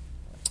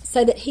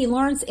so that he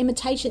learns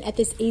imitation at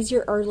this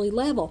earlier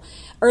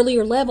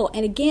level.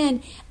 And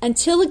again,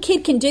 until a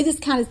kid can do this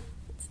kind of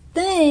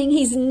thing,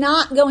 he's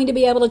not going to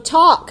be able to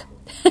talk.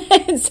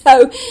 And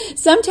so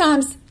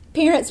sometimes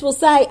parents will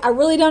say, I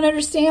really don't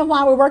understand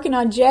why we're working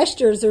on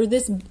gestures or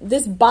this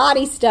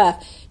body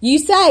stuff. You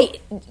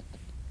say,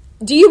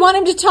 do you want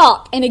him to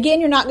talk? And again,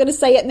 you're not going to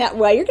say it in that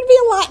way. You're going to be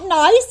a lot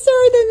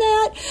nicer than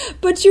that.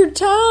 But your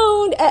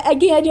tone,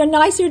 again, your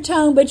nicer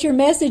tone, but your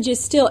message is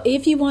still,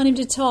 if you want him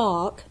to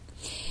talk,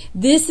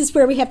 this is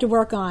where we have to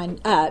work on.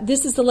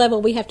 This is the level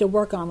we have to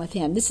work on with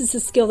him. This is the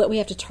skill that we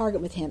have to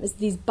target with him, is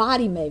these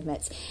body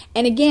movements.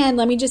 And again,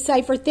 let me just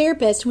say, for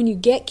therapists, when you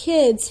get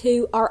kids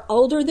who are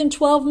older than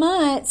 12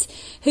 months,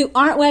 who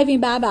aren't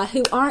waving bye-bye,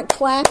 who aren't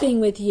clapping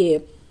with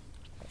you,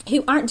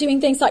 who aren't doing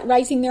things like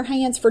raising their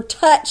hands for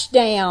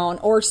touchdown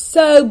or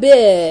so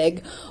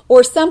big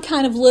or some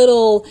kind of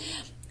little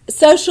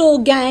social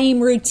game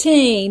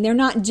routine, they're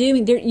not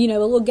doing, a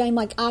little game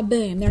like I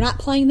Boom, they're not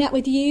playing that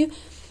with you.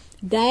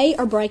 They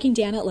are breaking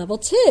down at level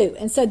 2.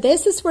 And so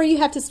this is where you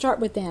have to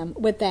start with them,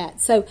 with that.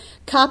 So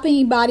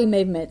copying body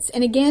movements.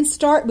 And again,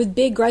 start with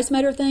big gross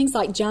motor things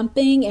like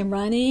jumping and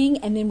running.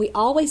 And then we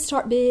always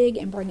start big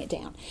and bring it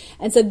down.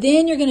 And so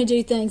then you're going to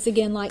do things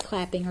again like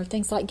clapping, or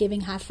things like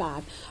giving high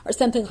five or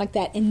something like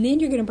that. And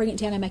then you're going to bring it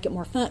down and make it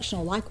more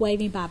functional, like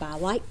waving bye-bye,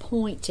 like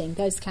pointing,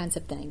 those kinds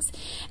of things.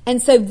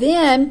 And so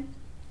then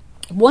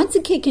once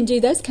a kid can do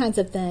those kinds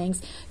of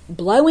things,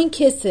 blowing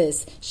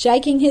kisses,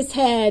 shaking his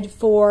head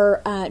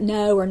for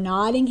no, or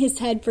nodding his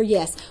head for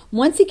yes.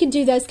 Once he can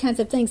do those kinds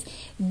of things,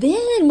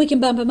 then we can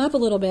bump him up a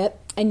little bit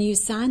and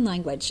use sign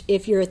language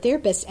if you're a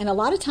therapist. And a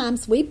lot of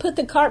times we put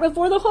the cart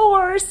before the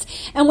horse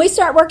and we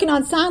start working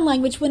on sign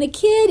language when a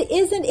kid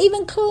isn't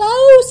even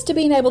close to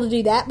being able to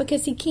do that,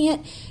 because he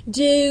can't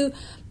do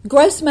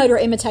gross motor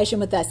imitation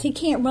with us. He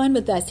can't run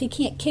with us. He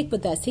can't kick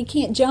with us. He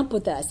can't jump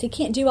with us. He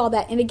can't do all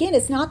that. And again,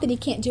 it's not that he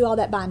can't do all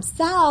that by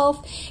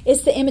himself.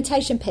 It's the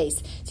imitation piece.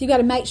 So you've got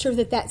to make sure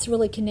that that's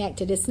really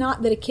connected. It's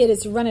not that a kid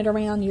is running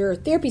around your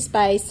therapy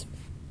space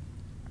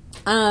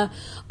on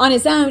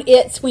his own.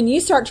 It's when you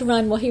start to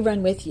run, will he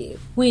run with you?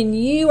 When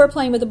you are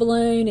playing with a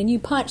balloon and you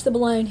punch the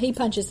balloon, he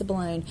punches the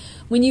balloon.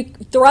 When you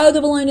throw the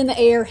balloon in the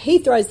air, he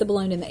throws the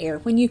balloon in the air.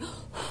 When you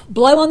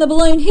blow on the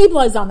balloon, he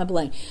blows on the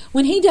balloon.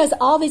 When he does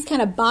all these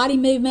kind of body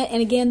movement,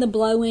 and again, the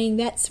blowing,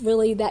 that's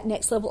really that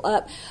next level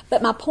up.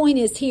 But my point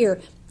is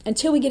here,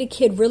 until we get a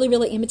kid really,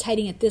 really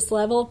imitating at this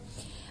level,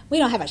 we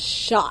don't have a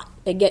shot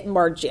at getting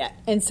words yet.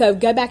 And so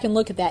go back and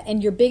look at that.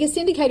 And your biggest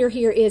indicator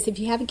here is if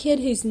you have a kid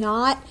who's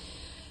not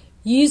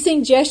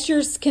using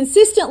gestures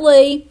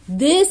consistently,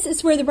 this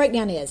is where the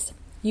breakdown is.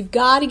 You've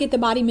got to get the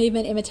body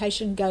movement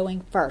imitation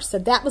going first. So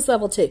that was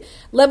level 2.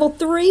 Level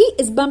 3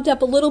 is bumped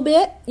up a little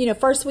bit.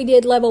 First we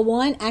did level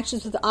 1,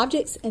 actions with the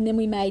objects, and then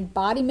we made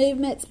body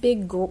movements,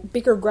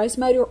 bigger gross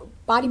motor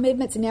body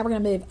movements, and now we're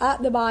going to move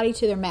up the body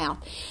to their mouth.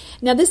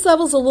 Now this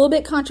level is a little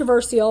bit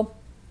controversial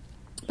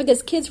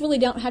because kids really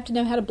don't have to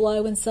know how to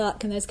blow and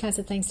suck and those kinds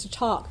of things to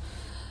talk.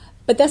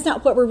 But that's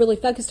not what we're really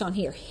focused on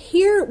here.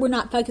 Here, we're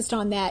not focused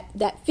on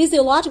that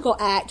physiological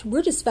act.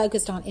 We're just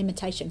focused on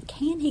imitation.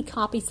 Can he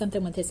copy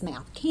something with his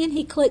mouth? Can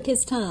he click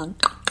his tongue?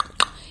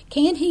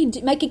 Can he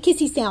make a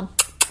kissy sound?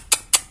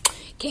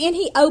 Can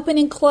he open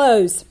and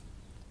close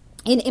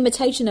in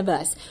imitation of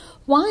us?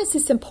 Why is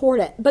this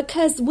important?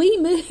 Because we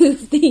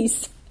move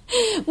this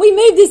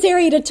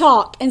area to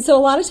talk. And so a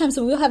lot of times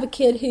we'll have a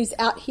kid who's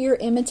out here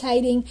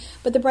imitating,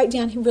 but the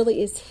breakdown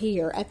really is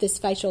here at this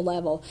facial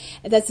level.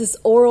 And that's this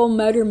oral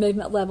motor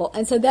movement level.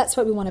 And so that's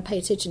what we want to pay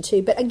attention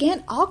to. But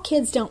again, all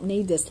kids don't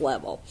need this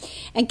level.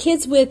 And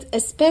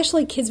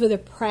especially kids with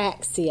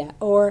apraxia,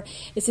 or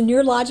it's a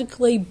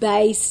neurologically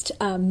based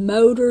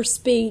motor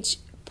speech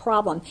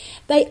problem,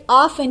 they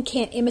often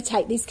can't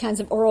imitate these kinds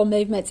of oral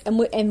movements.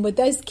 And with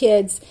those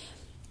kids,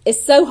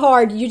 it's so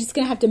hard, you're just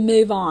going to have to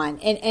move on.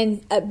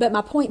 But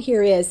my point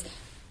here is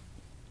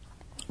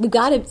we've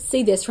got to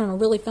see this from a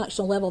really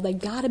functional level. They've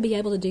got to be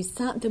able to do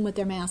something with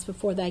their mouths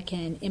before they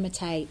can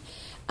imitate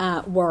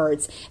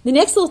words. The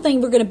next little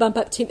thing we're going to bump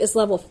up to is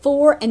level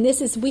 4, and this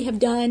is we have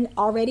done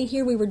already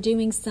here. We were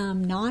doing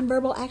some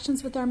nonverbal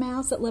actions with our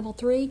mouths at level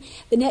 3.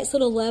 The next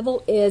little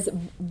level is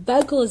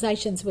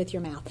vocalizations with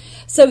your mouth.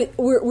 So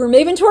we're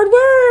moving toward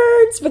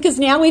words because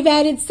now we've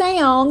added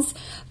sounds,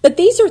 but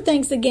these are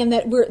things again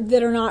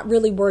that are not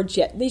really words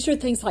yet. These are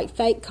things like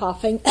fake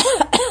coughing,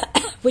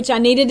 which I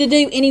needed to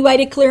do anyway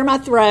to clear my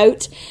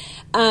throat.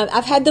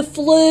 I've had the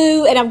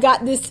flu and I've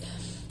got this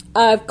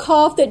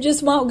cough that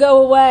just won't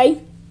go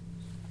away.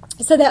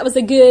 So that was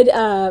a good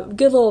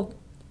little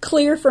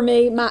clear for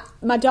me.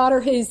 My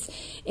daughter, who's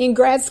in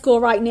grad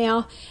school right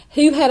now,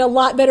 who had a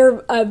lot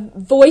better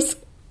voice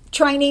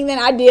training than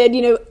I did,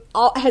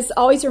 has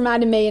always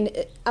reminded me,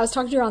 and I was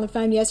talking to her on the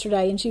phone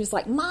yesterday, and she was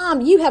like, "Mom,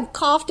 you have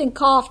coughed and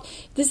coughed.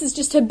 This is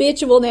just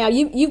habitual now.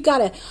 You've got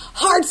to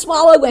hard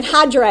swallow and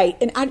hydrate."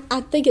 And I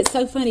think it's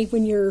so funny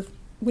when your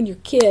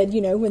kid,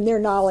 when their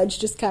knowledge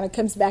just kind of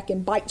comes back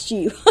and bites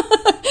you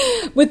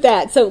with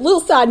that. So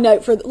little side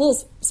note for the little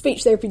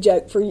speech therapy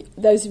joke for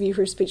those of you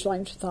who are speech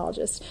language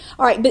pathologists.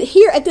 All right, but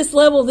here at this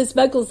level, this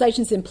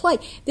vocalization's in play.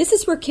 This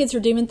is where kids are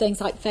doing things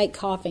like fake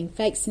coughing,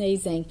 fake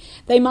sneezing.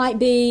 They might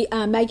be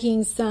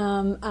making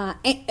some,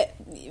 any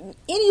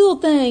little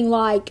thing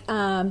like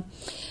an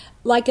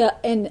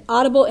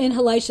audible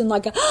inhalation,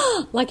 like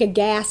a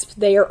gasp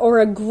there, or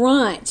a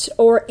grunt,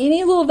 or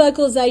any little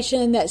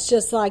vocalization that's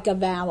just like a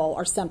vowel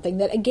or something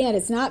that, again,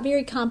 it's not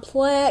very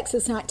complex.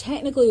 It's not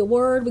technically a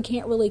word. We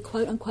can't really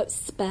quote unquote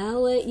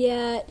spell it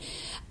yet.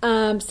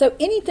 So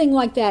anything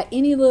like that,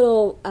 any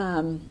little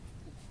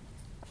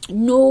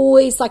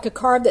noise, like a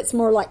carve that's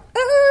more like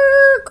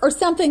or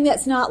something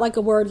that's not like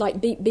a word like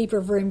beep, beep,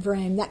 or vroom,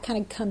 vroom, that kind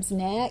of comes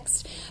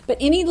next. But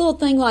any little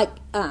thing like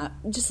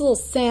just a little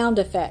sound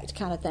effect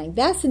kind of thing,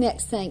 that's the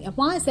next thing. And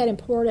why is that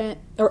important?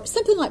 Or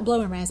something like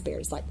blowing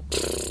raspberries, like,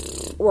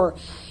 or,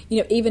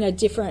 even a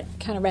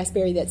different kind of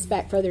raspberry that's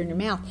back further in your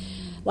mouth,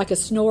 like a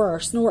snore or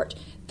snort.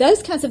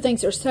 Those kinds of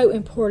things are so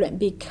important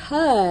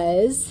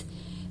because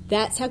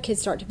that's how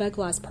kids start to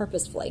vocalize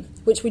purposefully,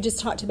 which we just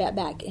talked about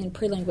back in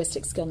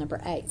Prelinguistic skill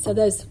number 8. So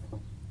those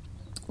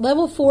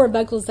level 4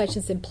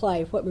 vocalizations in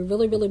play, what we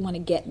really, really want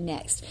to get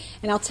next.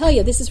 And I'll tell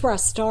you, this is where I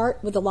start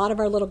with a lot of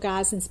our little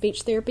guys in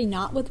speech therapy,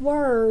 not with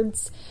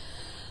words,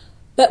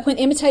 but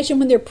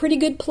when they're pretty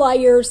good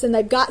players and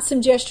they've got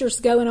some gestures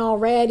going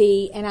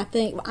already, and I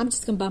think, I'm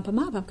just going to bump them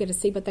up. I'm going to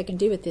see what they can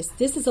do with this.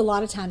 This is a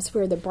lot of times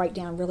where the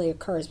breakdown really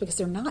occurs because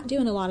they're not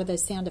doing a lot of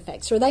those sound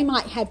effects, or they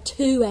might have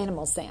 2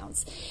 animal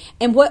sounds.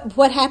 And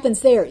what happens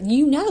there?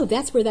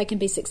 That's where they can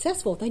be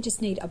successful. They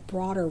just need a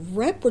broader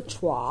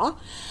repertoire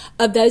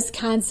of those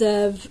kinds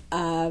of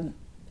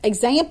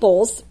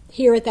examples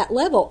here at that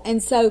level.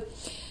 And so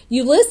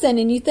you listen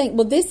and you think,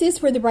 well, this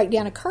is where the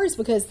breakdown occurs,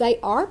 because they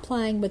are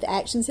playing with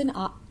actions and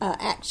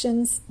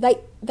actions.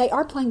 They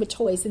are playing with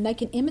toys, and they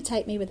can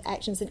imitate me with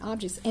actions and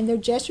objects. And their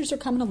gestures are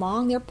coming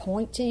along. They're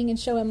pointing and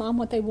showing mom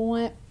what they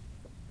want.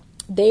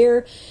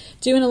 They're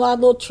doing a lot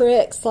of little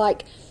tricks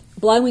like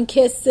blowing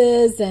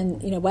kisses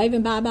and,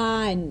 waving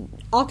bye-bye and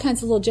all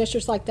kinds of little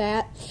gestures like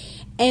that.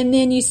 And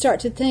then you start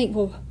to think,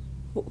 well,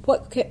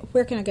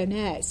 where can I go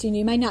next?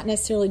 You may not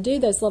necessarily do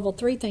those level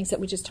 3 things that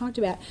we just talked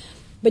about,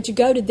 but you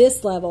go to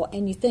this level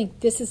and you think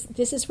this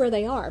is where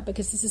they are,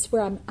 because this is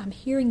where I'm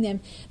hearing them.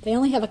 They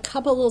only have a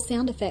couple little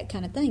sound effect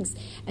kind of things.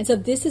 And so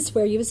this is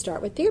where you would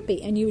start with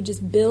therapy, and you would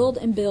just build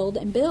and build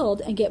and build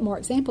and get more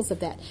examples of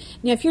that.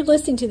 Now, if you're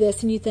listening to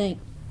this and you think,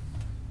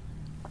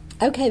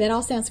 okay, that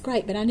all sounds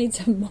great, but I need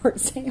some more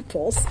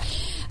examples.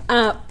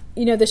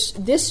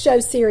 This show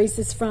series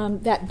is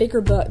from that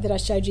bigger book that I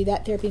showed you,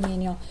 that therapy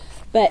manual.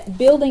 But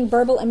Building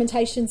Verbal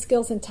Imitation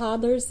Skills in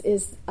Toddlers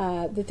is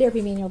the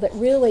therapy manual that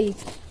really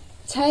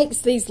takes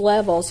these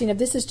levels.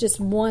 This is just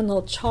one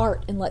little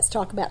chart, and let's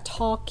talk about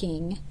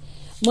talking.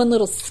 One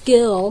little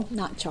skill,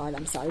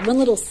 one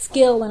little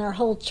skill in our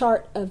whole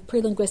chart of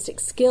prelinguistic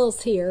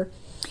skills here.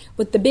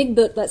 With the big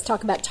book, let's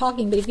talk about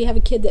talking. But if you have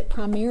a kid that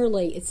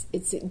primarily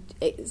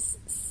it's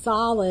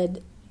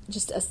solid,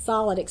 just a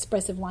solid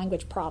expressive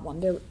language problem,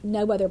 there are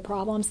no other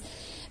problems,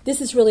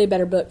 this is really a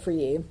better book for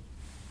you.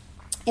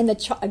 And a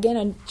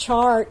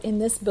chart in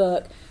this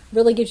book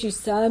really gives you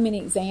so many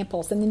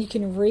examples, and then you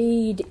can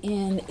read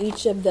in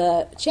each of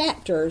the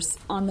chapters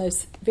on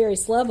those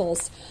various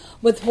levels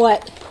with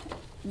what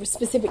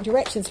specific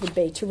directions would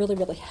be to really,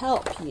 really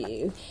help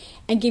you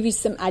and give you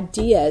some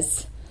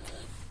ideas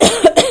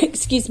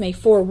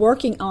for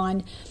working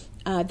on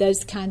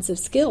those kinds of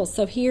skills.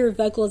 So here,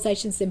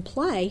 vocalizations in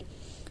play,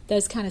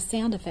 those kind of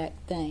sound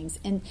effect things.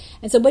 And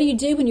so what do you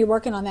do when you're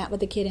working on that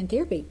with a kid in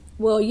therapy?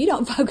 Well, you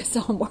don't focus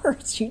on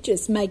words. You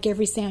just make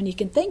every sound you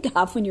can think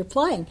of when you're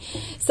playing.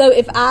 So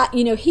if I,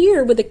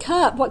 here with a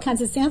cup, what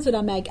kinds of sounds would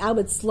I make? I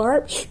would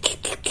slurp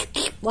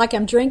like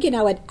I'm drinking.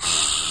 I would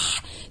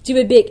do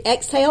a big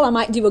exhale. I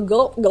might do a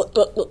gulp, gulp,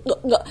 gulp, gulp,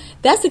 gulp, gulp.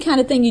 That's the kind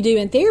of thing you do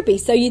in therapy.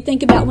 So you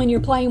think about when you're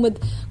playing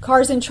with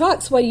cars and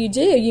trucks, what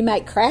do? You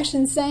make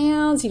crashing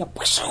sounds,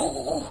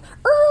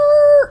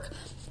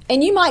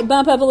 and you might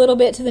bump up a little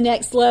bit to the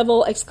next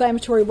level,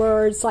 exclamatory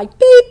words like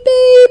beep,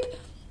 beep,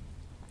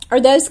 or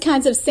those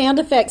kinds of sound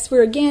effects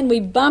where, again, we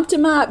bumped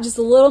them up just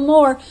a little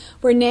more,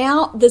 where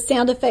now the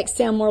sound effects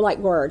sound more like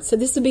words. So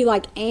this would be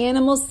like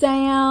animal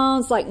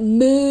sounds, like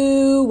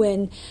moo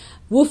and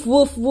woof,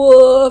 woof,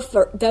 woof,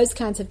 or those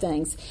kinds of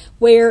things,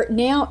 where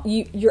now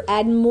you're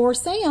adding more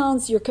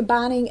sounds. You're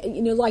combining,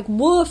 like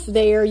woof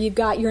there, you've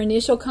got your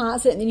initial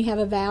consonant, and then you have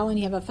a vowel, and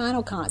you have a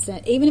final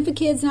consonant. Even if a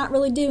kid's not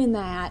really doing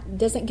that,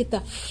 doesn't get the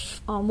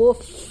f on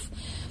woof,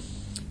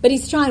 but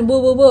he's trying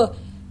woo, woo, woo.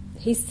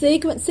 He's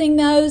sequencing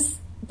those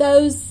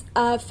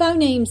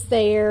phonemes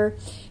there.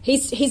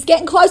 He's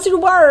getting closer to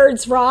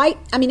words, right?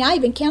 I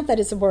even count that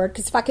as a word,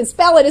 because if I can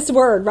spell it, it's a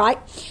word, right?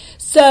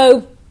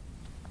 So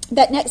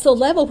that next little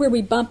level where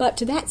we bump up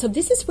to that. So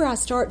this is where I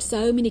start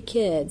so many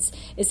kids,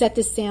 is at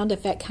this sound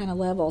effect kind of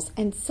levels.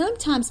 And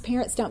sometimes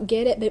parents don't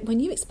get it, but when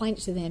you explain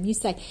it to them, you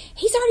say,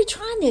 he's already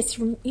trying this.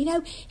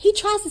 He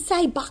tries to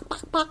say bok,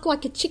 bok, bok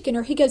like a chicken,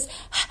 or he goes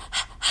ha,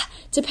 ha, ha,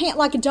 to pant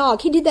like a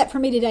dog. He did that for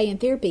me today in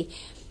therapy.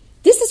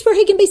 This is where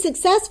he can be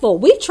successful.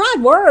 We've tried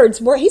words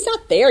where he's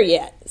not there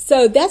yet.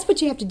 So that's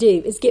what you have to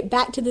do, is get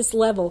back to this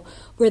level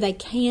where they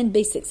can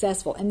be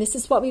successful. And this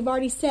is what we've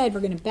already said.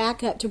 We're going to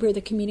back up to where the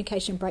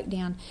communication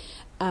breakdown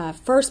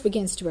first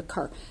begins to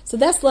occur. So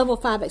that's level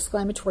 5,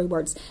 exclamatory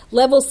words.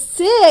 Level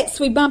 6,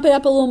 we bump it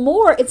up a little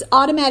more. It's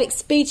automatic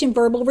speech and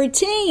verbal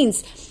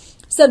routines.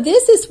 So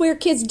this is where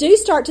kids do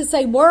start to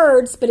say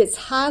words, but it's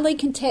highly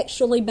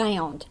contextually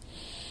bound.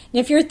 Now,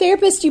 if you're a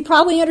therapist, you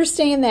probably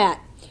understand that.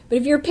 But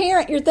if you're a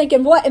parent, you're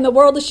thinking, what in the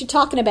world is she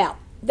talking about?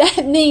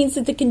 That means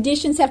that the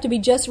conditions have to be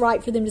just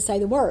right for them to say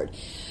the word.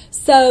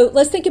 So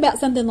let's think about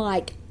something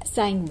like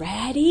saying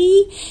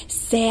ready,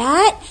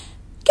 set,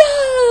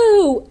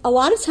 go. A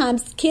lot of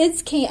times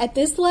kids can't, at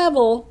this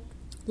level,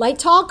 late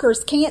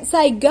talkers can't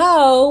say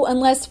go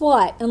unless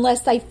what?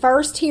 Unless they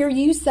first hear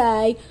you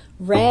say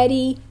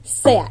ready,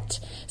 set.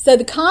 So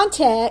the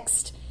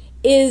context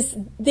is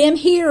them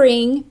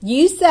hearing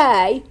you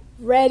say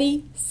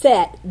ready,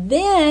 set.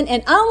 Then,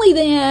 and only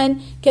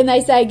then, can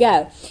they say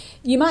go.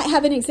 You might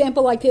have an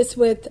example like this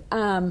with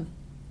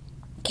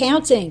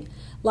counting.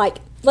 Like,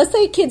 let's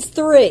say a kid's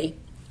 3,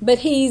 but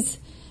he's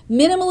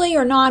minimally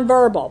or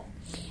nonverbal.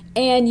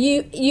 And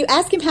you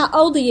ask him how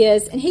old he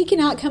is, and he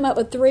cannot come up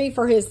with 3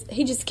 for his,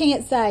 he just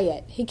can't say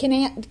it. He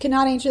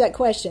cannot answer that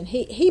question.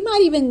 He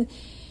might even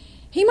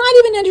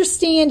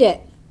understand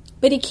it,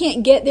 but he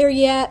can't get there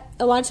yet.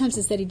 A lot of times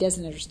it's that he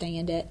doesn't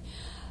understand it.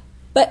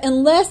 But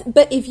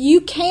if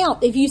you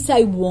count, if you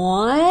say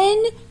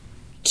 1,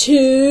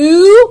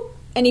 2,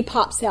 and he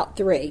pops out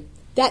 3,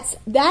 that's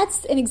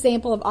an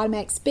example of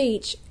automatic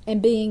speech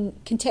and being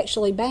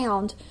contextually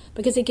bound,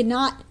 because he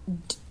cannot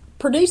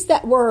produce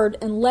that word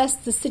unless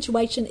the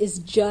situation is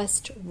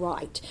just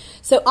right.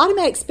 So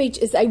automatic speech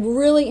is a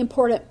really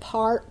important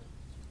part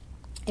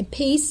and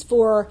piece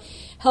for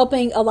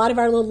helping a lot of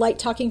our little late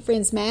talking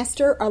friends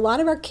master. A lot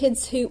of our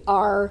kids who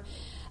are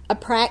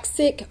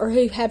apraxic or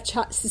who have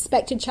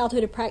suspected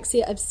childhood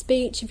apraxia of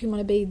speech, if you want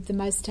to be the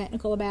most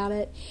technical about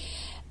it,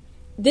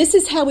 this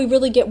is how we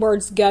really get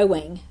words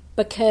going,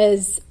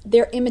 because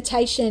their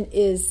imitation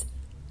is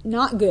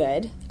not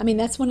good. I mean,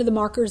 that's one of the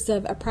markers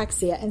of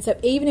apraxia. And so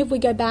even if we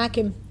go back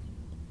and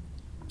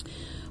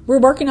we're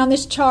working on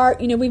this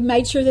chart, we've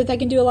made sure that they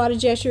can do a lot of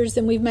gestures,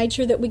 and we've made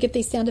sure that we get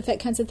these sound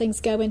effect kinds of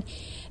things going.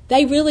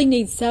 They really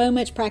need so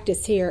much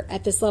practice here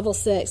at this level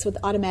 6 with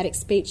automatic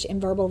speech and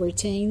verbal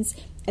routines.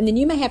 And then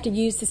you may have to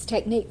use this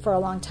technique for a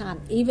long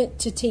time, even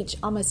to teach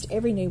almost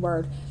every new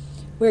word,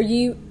 where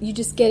you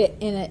just get it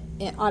in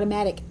an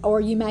automatic,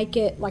 or you make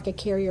it like a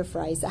carrier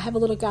phrase. I have a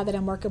little guy that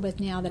I'm working with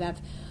now that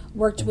I've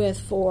worked with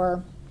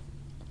for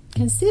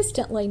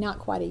consistently not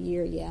quite a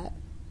year yet.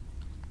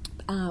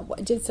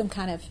 Did some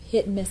kind of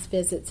hit and miss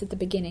visits at the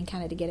beginning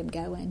kind of to get him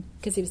going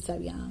because he was so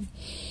young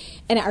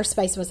and our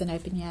space wasn't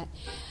open yet.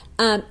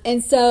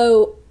 And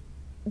so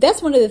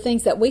that's one of the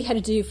things that we had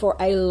to do for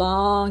a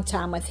long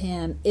time with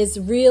him, is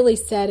really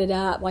set it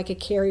up like a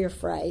carrier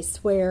phrase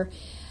where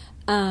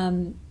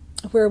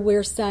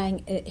we're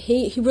saying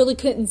he really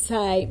couldn't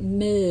say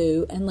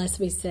moo unless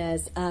we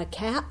said a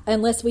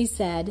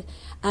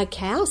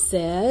cow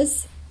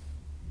says,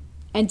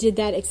 and did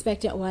that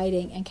expectant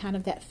waiting and kind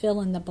of that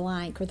fill in the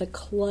blank, or the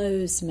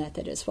close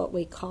method is what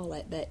we call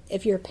it. But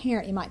if you're a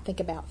parent, you might think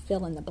about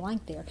fill in the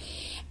blank there.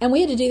 And we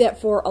had to do that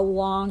for a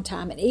long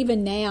time. And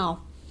even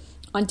now,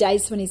 on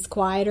days when he's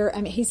quieter,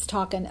 I mean, he's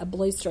talking a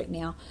blue streak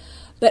now,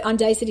 but on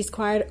days that he's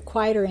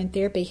quieter in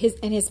therapy,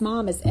 his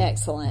mom is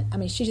excellent. I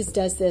mean, she just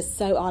does this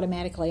so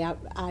automatically.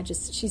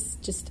 She's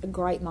just a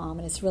great mom,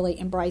 and has really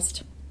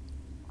embraced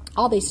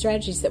all these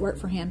strategies that work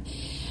for him.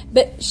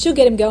 But she'll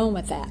get him going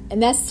with that,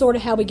 and that's sort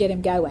of how we get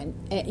him going.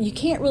 You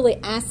can't really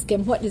ask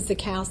him, what does the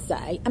cow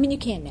say? I mean, you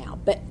can now,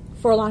 but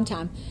for a long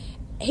time,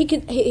 he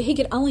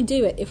could only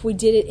do it if we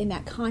did it in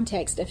that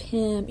context of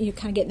him,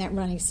 kind of getting that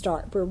running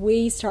start, where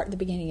we start at the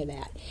beginning of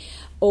that,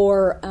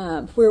 or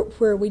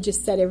where we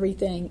just set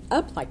everything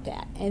up like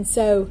that. And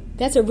so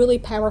that's a really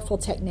powerful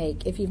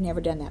technique if you've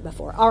never done that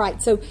before. All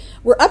right, so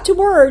we're up to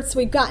words.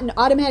 We've gotten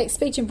automatic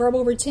speech and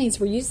verbal routines.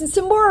 We're using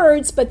some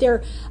words, but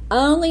they're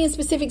only in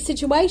specific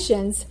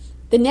situations.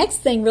 The next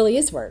thing really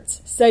is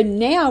words. So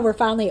now we're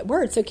finally at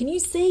words. So can you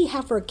see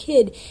how for a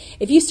kid,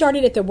 if you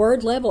started at the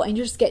word level and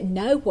you're just getting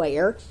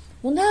nowhere,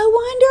 well, no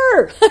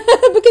wonder,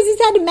 because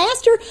he's had to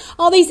master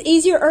all these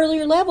easier,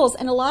 earlier levels.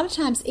 And a lot of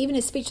times, even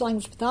as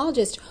speech-language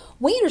pathologists,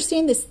 we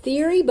understand this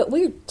theory, but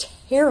we're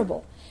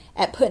terrible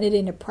at putting it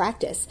into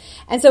practice.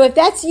 And so if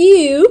that's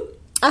you,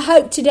 I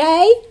hope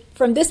today,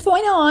 from this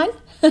point on,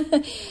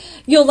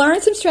 you'll learn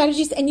some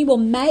strategies and you will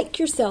make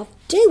yourself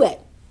do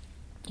it.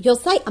 You'll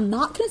say, I'm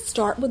not going to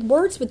start with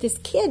words with this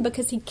kid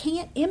because he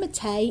can't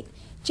imitate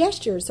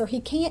gestures, or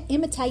he can't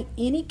imitate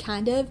any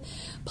kind of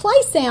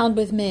play sound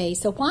with me.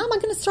 So why am I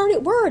going to start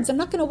at words? I'm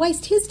not going to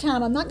waste his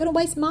time. I'm not going to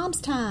waste mom's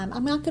time.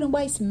 I'm not going to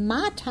waste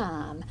my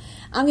time.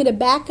 I'm going to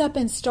back up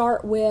and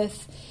start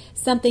with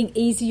something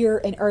easier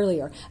and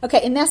earlier.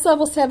 Okay, and that's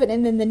level 7,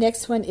 and then the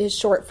next one is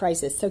short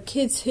phrases. So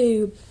kids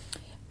who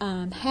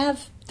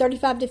have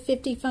 35 to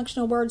 50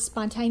 functional words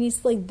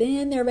spontaneously,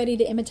 then they're ready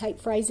to imitate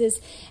phrases.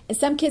 And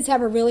some kids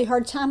have a really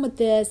hard time with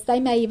this. They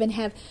may even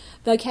have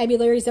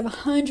vocabularies of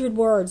 100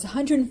 words,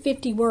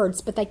 150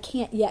 words, but they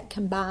can't yet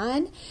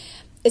combine.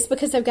 It's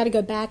because they've got to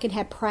go back and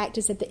have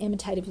practice at the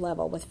imitative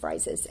level with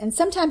phrases. And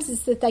sometimes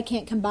it's that they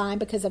can't combine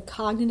because of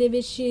cognitive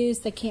issues.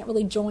 They can't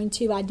really join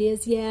two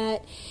ideas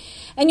yet.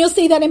 And you'll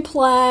see that in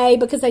play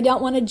because they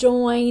don't want to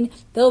join.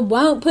 They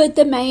won't put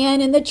the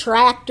man in the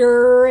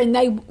tractor, and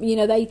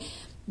they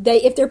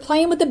if they're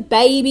playing with the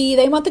baby,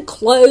 they want the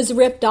clothes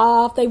ripped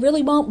off. They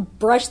really won't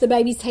brush the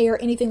baby's hair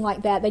or anything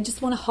like that. They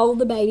just want to hold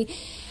the baby.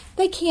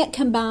 They can't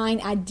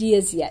combine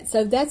ideas yet.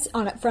 So that's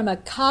from a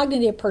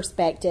cognitive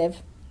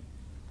perspective.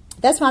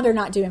 That's why they're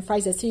not doing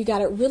phrases. So you got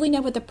to really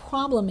know what the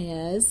problem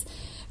is.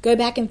 Go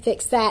back and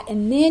fix that,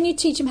 and then you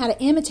teach them how to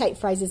imitate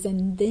phrases,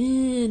 and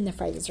then the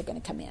phrases are going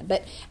to come in.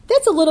 But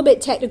that's a little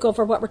bit technical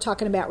for what we're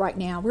talking about right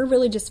now. We're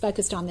really just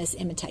focused on this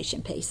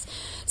imitation piece.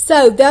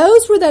 So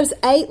those were those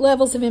 8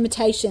 levels of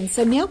imitation.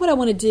 So now what I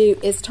want to do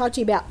is talk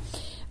to you about,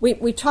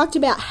 we talked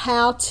about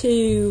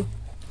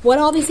what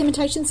all these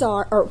imitations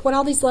are, or what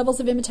all these levels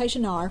of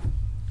imitation are.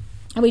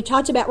 And we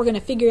talked about we're going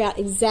to figure out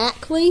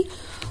exactly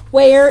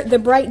where the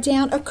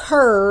breakdown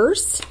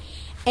occurs.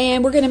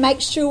 And we're going to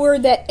make sure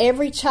that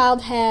every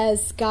child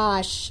has,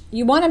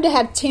 you want them to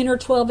have 10 or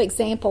 12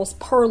 examples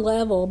per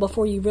level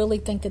before you really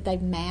think that they've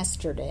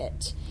mastered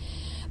it.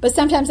 But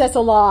sometimes that's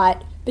a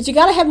lot. But you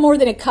got to have more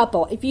than a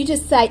couple. If you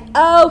just say,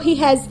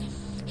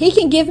 he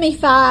can give me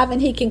 5 and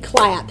he can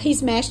clap.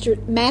 He's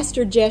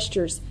mastered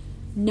gestures.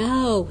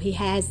 No, he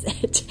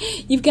hasn't.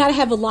 You've got to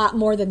have a lot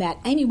more than that.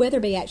 Amy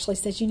Weatherby actually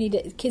says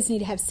kids need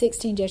to have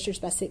 16 gestures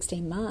by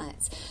 16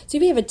 months. So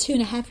if you have a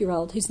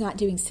 2.5-year-old who's not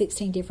doing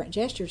 16 different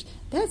gestures,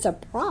 that's a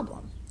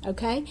problem,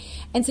 okay?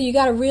 And so you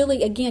got to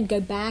really, again, go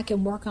back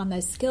and work on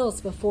those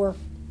skills before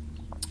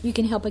you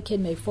can help a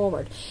kid move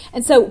forward.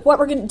 And so what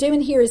we're going to do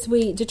in here is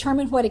we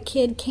determine what a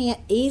kid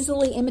can't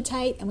easily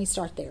imitate, and we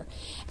start there.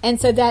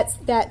 And so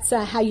that's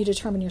how you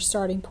determine your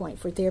starting point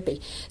for therapy.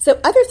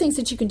 So other things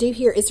that you can do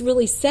here is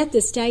really set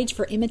the stage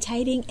for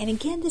imitating. And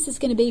again, this is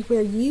going to be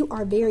where you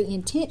are very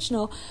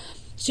intentional.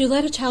 So you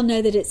let a child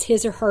know that it's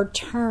his or her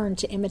turn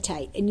to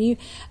imitate. And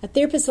a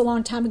therapist a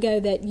long time ago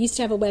that used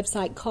to have a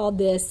website called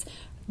this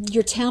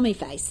your tell me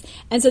face.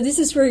 And so this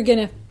is where you're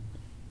going to,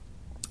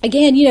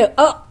 again,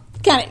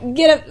 kind of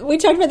get up. We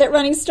talked about that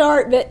running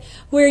start, but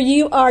where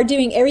you are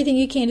doing everything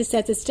you can to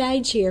set the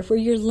stage here, where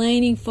you're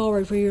leaning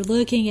forward, where you're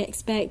looking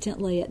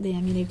expectantly at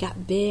them. You've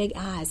got big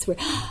eyes. Where,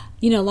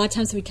 a lot of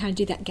times we kind of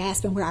do that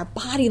gasping, where our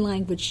body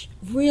language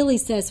really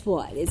says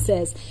what? It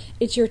says,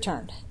 it's your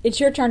turn. It's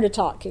your turn to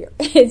talk here.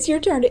 It's your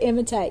turn to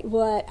imitate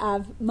what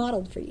I've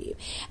modeled for you.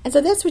 And so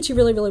that's what you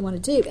really, really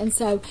want to do. And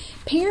so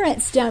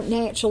parents don't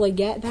naturally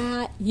get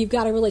that. You've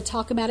got to really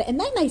talk about it. And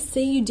they may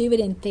see you do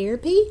it in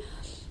therapy,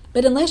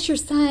 but unless you're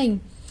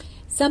saying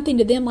something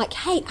to them like,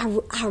 hey,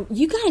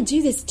 you got to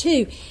do this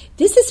too.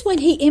 This is when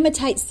he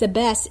imitates the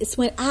best. It's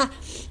when I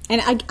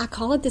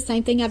call it the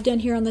same thing I've done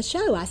here on the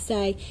show. I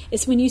say,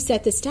 it's when you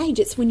set the stage.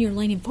 It's when you're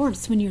leaning forward.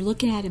 It's when you're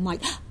looking at him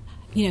like,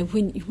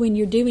 when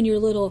you're doing your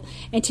little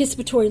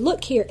anticipatory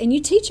look here. And you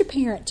teach a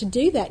parent to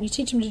do that. And you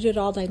teach them to do it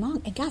all day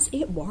long. And guys,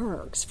 it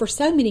works. For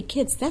so many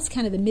kids, that's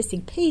kind of the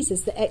missing piece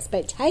is the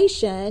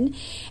expectation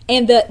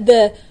and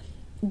the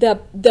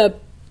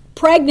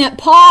pregnant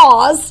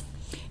pause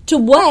to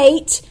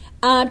wait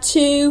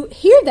to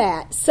hear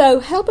that. So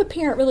help a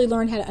parent really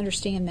learn how to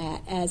understand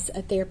that as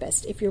a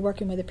therapist if you're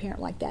working with a parent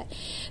like that.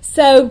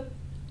 So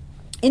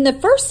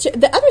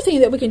the other thing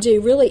that we can do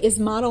really is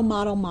model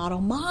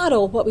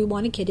what we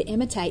want a kid to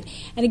imitate.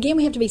 And again,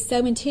 we have to be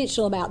so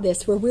intentional about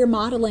this where we're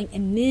modeling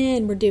and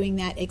then we're doing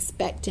that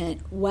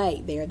expectant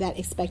wait there, that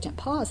expectant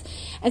pause.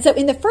 And so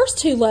in the first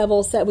two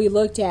levels that we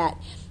looked at,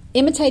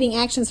 imitating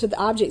actions with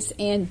objects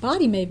and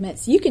body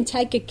movements, you can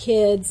take a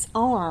kid's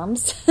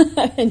arms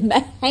and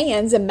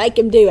hands and make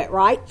them do it,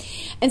 right?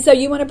 And so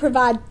you want to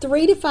provide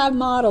 3 to 5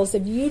 models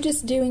of you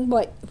just doing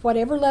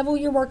whatever level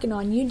you're working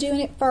on, you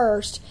doing it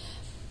first,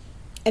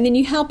 and then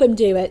you help him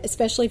do it,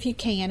 especially if you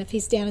can, if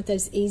he's down at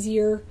those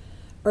easier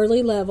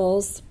early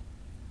levels,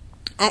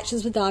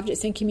 actions with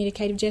objects and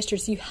communicative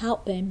gestures, you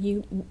help them,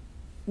 you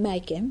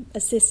make him,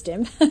 assist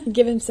him,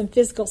 give him some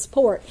physical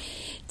support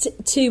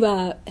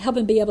to help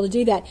him be able to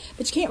do that.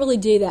 But you can't really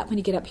do that when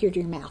you get up here to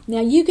your mouth.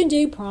 Now, you can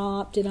do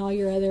prompt and all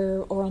your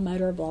other oral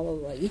motor, blah, blah,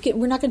 blah.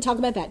 We're not going to talk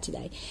about that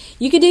today.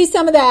 You can do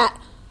some of that,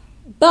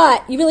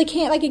 but you really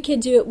can't make a kid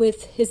do it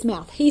with his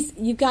mouth.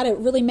 You've got to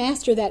really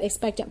master that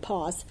expectant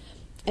pause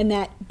and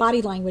that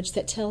body language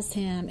that tells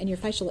him and your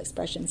facial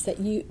expressions that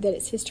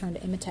it's his turn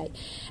to imitate.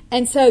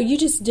 And so you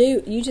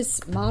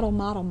just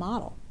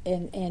model.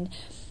 And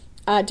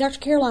Dr.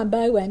 Caroline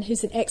Bowen,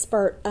 who's an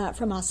expert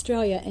from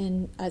Australia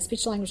and a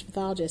speech-language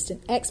pathologist,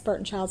 an expert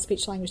in child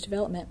speech-language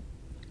development,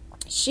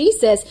 she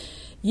says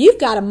you've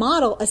got to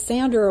model a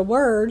sound or a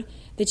word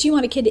that you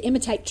want a kid to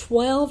imitate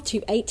 12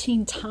 to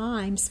 18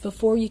 times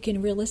before you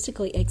can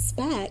realistically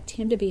expect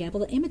him to be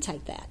able to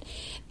imitate that.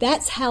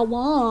 That's how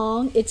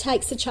long it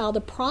takes a child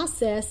to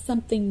process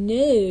something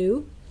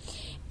new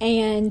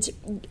and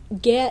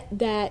get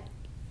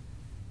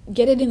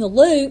it in the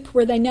loop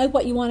where they know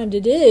what you want them to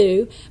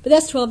do, but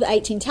that's 12 to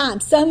 18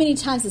 times. So many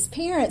times as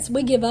parents,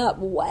 we give up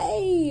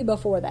way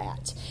before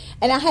that.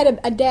 And I had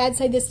a dad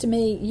say this to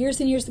me years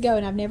and years ago,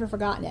 and I've never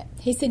forgotten it.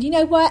 He said, you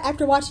know what,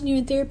 after watching you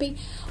in therapy,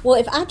 well,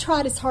 if I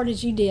tried as hard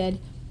as you did,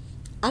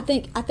 I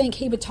think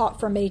he would talk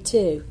for me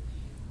too.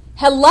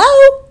 Hello?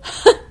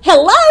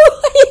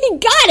 You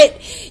got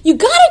it. You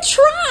got to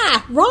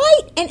try,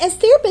 right? And as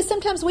therapists,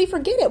 sometimes we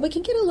forget it. We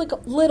can get a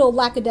little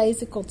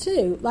lackadaisical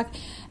too.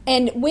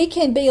 And we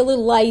can be a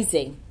little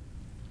lazy.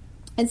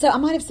 And so I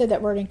might have said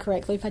that word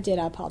incorrectly. If I did,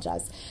 I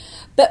apologize.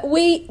 But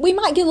we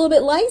might get a little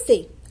bit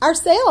lazy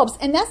ourselves.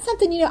 And that's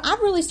something, I've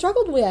really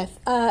struggled with,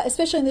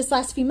 especially in this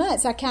last few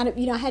months. I kind of,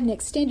 I had an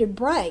extended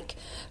break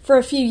for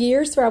a few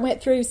years where I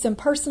went through some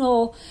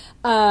personal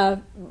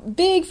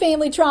big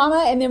family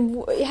trauma, and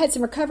then had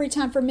some recovery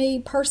time for me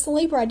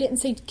personally where I didn't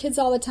see kids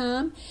all the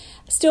time.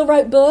 Still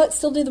wrote books,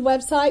 still did the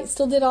website,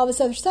 still did all this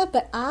other stuff,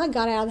 but I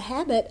got out of the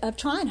habit of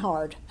trying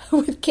hard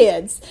with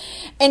kids.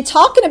 And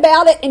talking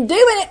about it and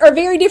doing it are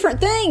very different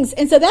things.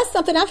 And so that's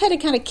something I've had to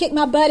kind of kick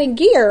my butt in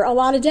gear a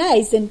lot of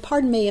days. And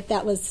pardon me if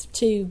that was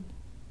too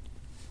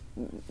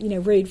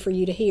rude for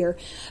you to hear.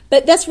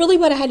 But that's really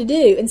what I had to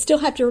do, and still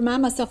have to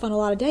remind myself on a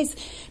lot of days,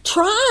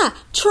 try,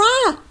 do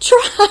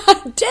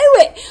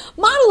it,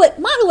 model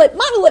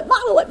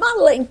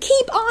it, and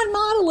keep on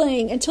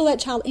modeling until that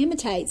child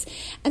imitates.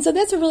 And so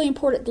that's a really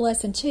important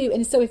lesson too.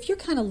 And so if you're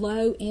kind of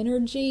low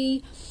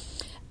energy,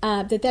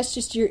 that's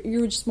just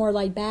you're just more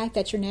laid back.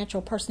 That's your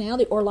natural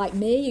personality. Or like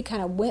me, you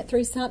kind of went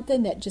through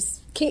something that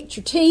just kicked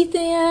your teeth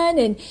in,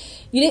 and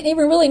you didn't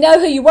even really know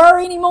who you were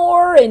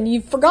anymore, and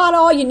you forgot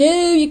all you knew.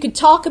 You could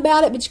talk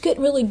about it, but you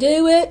couldn't really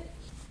do it.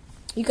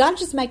 You got to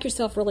just make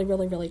yourself really,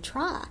 really, really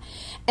try.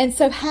 And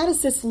so how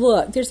does this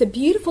look? There's a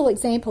beautiful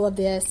example of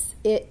this.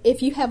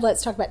 If you have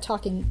Let's Talk About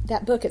Talking,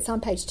 that book, it's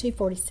on page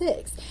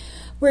 246,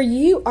 where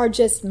you are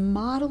just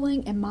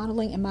modeling and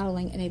modeling and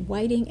modeling and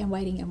waiting and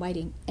waiting and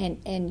waiting.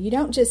 And you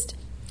don't just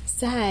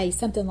say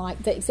something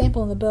like, the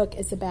example in the book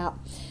is about,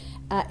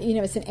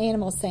 it's an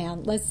animal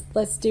sound.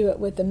 Let's do it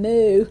with the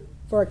moo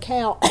for a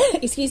cow.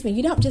 Excuse me.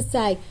 You don't just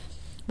say,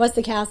 what's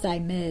the cow say?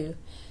 Moo.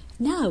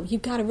 No,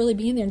 you've got to really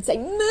be in there and say,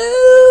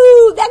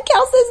 moo! That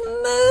cow says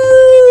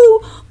moo!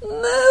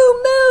 Moo,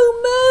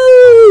 moo,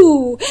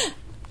 moo!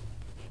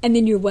 And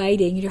then you're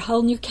waiting. You're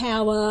holding your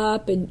cow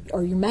up,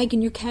 or you're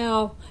making your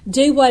cow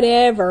do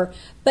whatever.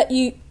 But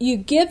you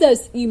give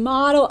those, you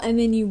model, and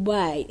then you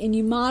wait. And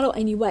you model,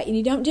 and you wait. And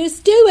you don't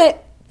just do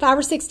it 5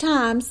 or 6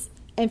 times.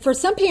 And for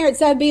some parents,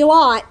 that would be a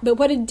lot. But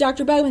what did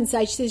Dr. Bowen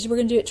say? She says we're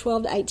going to do it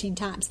 12 to 18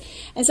 times.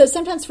 And so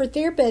sometimes for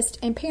therapists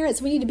and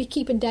parents, we need to be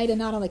keeping data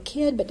not on the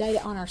kid, but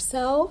data on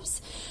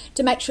ourselves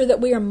to make sure that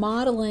we are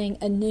modeling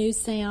a new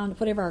sound,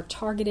 whatever our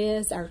target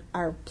is,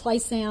 our play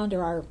sound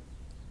or our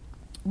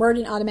word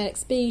in automatic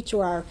speech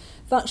or our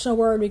functional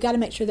word. We've got to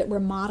make sure that we're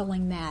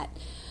modeling that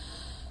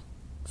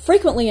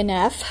frequently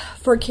enough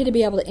for a kid to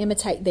be able to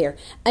imitate there.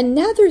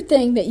 Another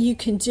thing that you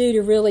can do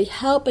to really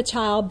help a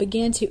child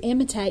begin to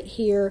imitate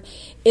here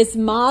is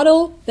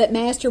model but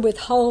master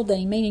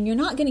withholding, meaning you're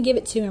not going to give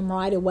it to him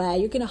right away.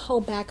 You're going to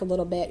hold back a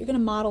little bit. You're going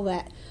to model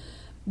that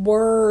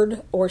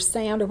word or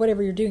sound or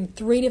whatever you're doing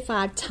 3 to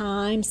 5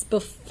 times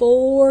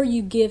before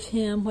you give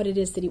him what it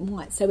is that he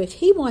wants. So if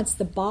he wants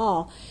the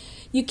ball,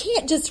 you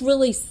can't just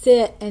really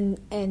sit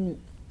and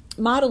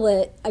model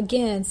it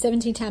again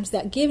 17 times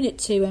without giving it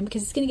to him,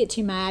 because he's going to get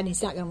too mad and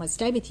he's not going to want to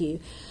stay with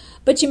you.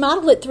 But you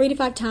model it 3 to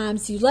 5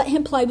 times. You let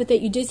him play with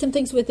it. You do some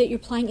things with it. You're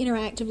playing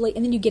interactively,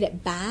 and then you get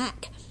it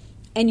back,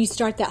 and you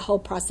start that whole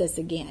process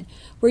again,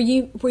 where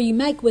you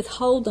make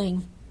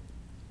withholding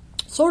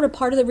sort of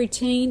part of the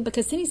routine,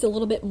 because then he's a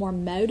little bit more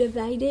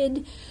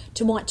motivated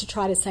to want to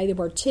try to say the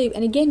word too.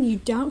 And again, you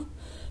don't.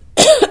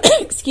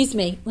 Excuse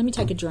me. Let me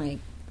take a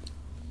drink.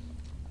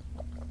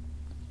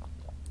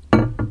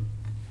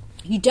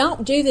 You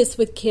don't do this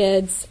with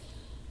kids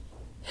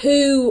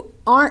who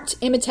aren't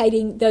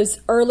imitating those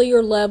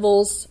earlier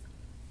levels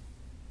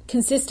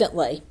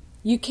consistently.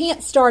 You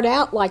can't start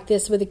out like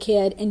this with a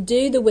kid and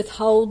do the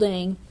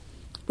withholding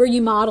where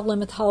you model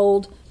and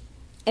withhold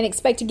and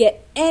expect to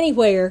get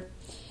anywhere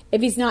if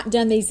he's not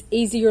done these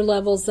easier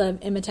levels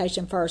of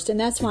imitation first. And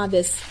that's why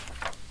this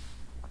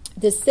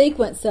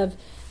sequence of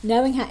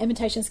knowing how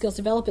imitation skills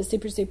develop is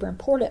super, super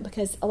important,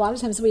 because a lot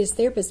of times we as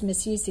therapists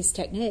misuse these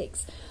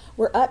techniques.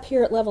 We're up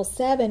here at level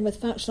 7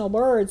 with functional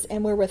words,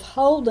 and we're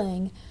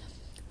withholding,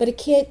 but a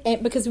kid,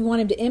 and because we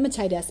want him to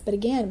imitate us. But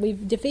again,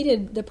 we've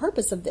defeated the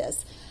purpose of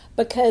this,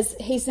 because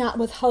he's not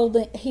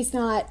withholding, he's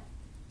not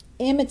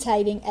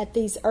imitating at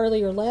these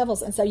earlier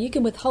levels. And so you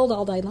can withhold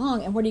all day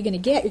long, and what are you going to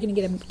get? You're going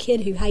to get a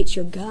kid who hates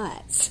your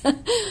guts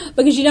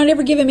because you don't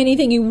ever give him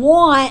anything he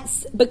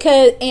wants,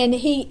 and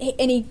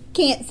he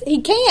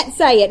can't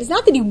say it. It's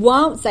not that he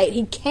won't say it,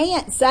 he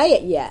can't say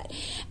it yet.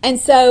 And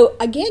so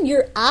again,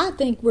 I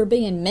think we're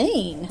being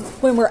mean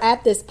when we're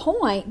at this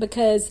point,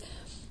 because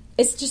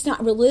it's just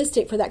not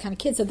realistic for that kind of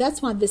kid. So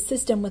that's why the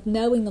system with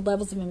knowing the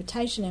levels of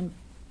imitation and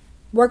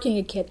working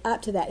a kid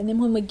up to that. And then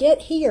when we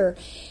get here,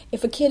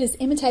 if a kid is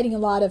imitating a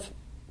lot of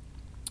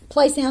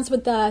play sounds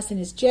with us and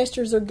his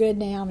gestures are good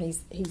now and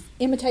he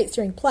imitates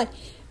during play,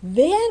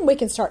 then we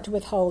can start to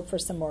withhold for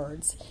some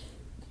words.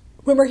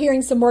 When we're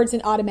hearing some words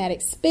in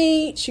automatic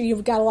speech,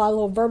 you've got a lot of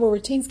little verbal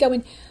routines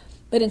going.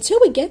 But until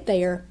we get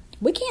there,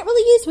 we can't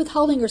really use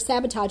withholding or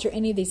sabotage or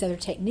any of these other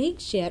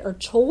techniques yet, or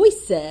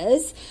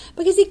choices,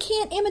 because he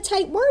can't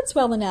imitate words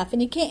well enough.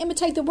 And he can't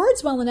imitate the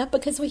words well enough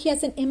because he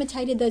hasn't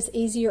imitated those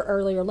easier,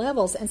 earlier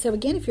levels. And so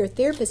again, if you're a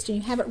therapist and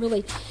you haven't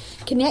really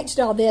connected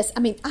all this,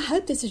 I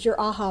hope this is your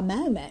aha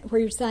moment where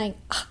you're saying,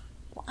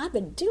 well, I've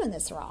been doing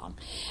this wrong.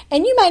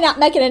 And you may not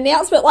make an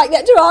announcement like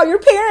that to all your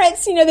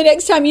parents, the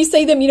next time you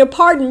see them,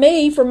 pardon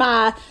me for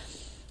my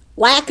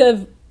lack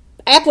of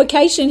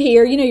application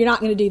here, you're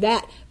not going to do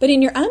that. But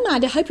in your own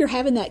mind, I hope you're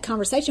having that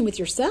conversation with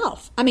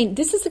yourself.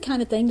 This is the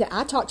kind of thing that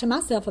I talk to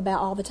myself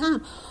about all the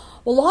time.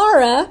 Well,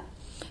 Laura,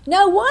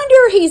 no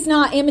wonder he's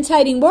not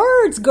imitating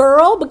words,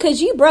 girl, because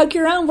you broke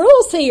your own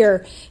rules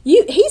here.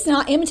 He's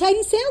not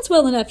imitating sounds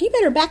well enough. You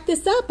better back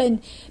this up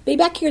and be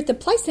back here at the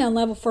play sound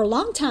level for a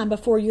long time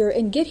before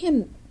and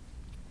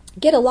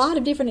get a lot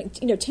of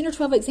different, 10 or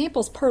 12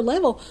 examples per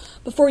level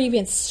before you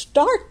even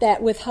start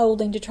that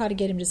withholding to try to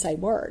get him to say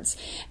words.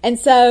 And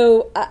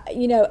so,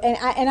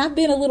 and I've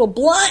been a little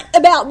blunt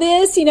about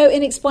this, in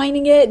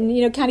explaining it and,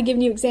 kind of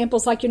giving you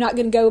examples like you're not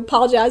going to go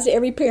apologize to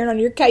every parent on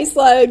your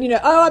caseload,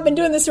 oh, I've been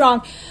doing this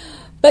wrong.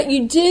 But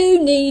you do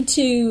need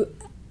to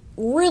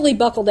really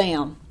buckle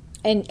down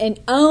and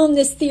own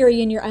this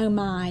theory in your own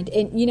mind.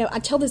 And, I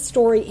tell this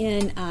story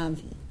in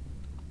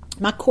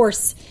my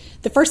course,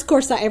 the first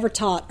course I ever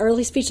taught,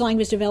 Early Speech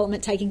Language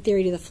Development, Taking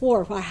Theory to the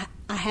Floor, where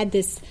I had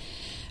this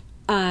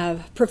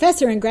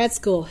professor in grad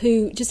school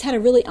who just had a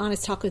really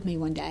honest talk with me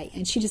one day.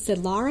 And she just said,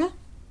 Laura,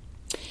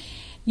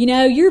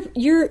 you're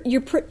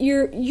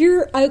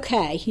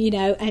okay,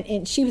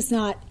 and she was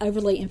not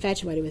overly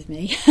infatuated with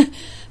me.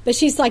 But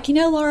she's like,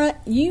 Laura,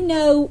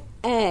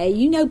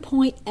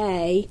 point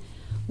A,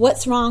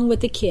 what's wrong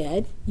with the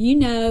kid. You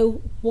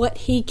know what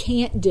he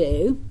can't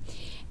do.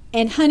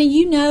 And honey,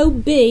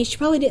 B. She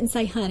probably didn't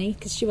say honey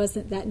because she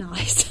wasn't that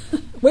nice.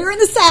 We're in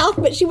the South,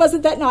 but she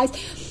wasn't that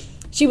nice.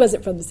 She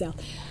wasn't from the South.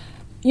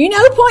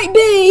 Point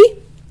B,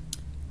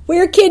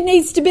 where a kid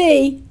needs to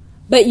be,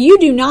 but you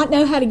do not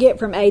know how to get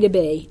from A to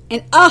B.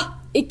 And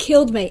it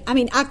killed me. I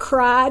mean, I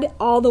cried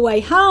all the way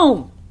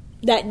home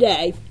that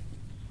day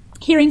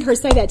hearing her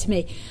say that to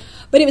me.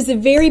 But it was the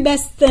very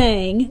best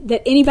thing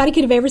that anybody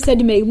could have ever said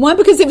to me. One,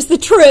 because it was the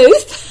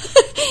truth,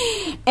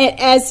 and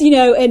as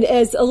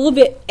a little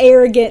bit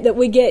arrogant that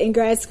we get in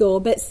grad school.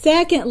 But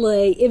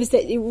secondly, it was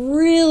that it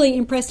really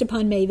impressed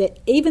upon me that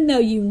even though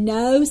you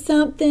know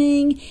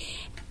something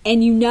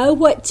and you know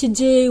what to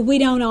do, we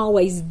don't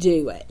always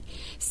do it.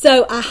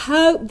 So I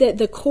hope that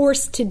the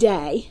course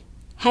today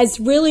has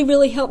really,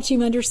 really helped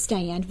you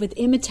understand with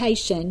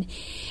imitation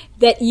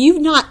that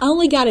you've not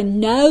only got to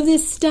know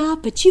this stuff,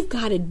 but you've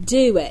got to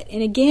do it.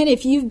 And again,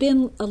 if you've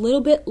been a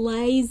little bit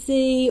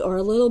lazy or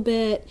a little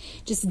bit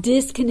just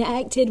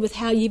disconnected with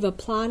how you've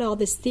applied all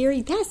this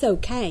theory, that's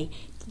okay.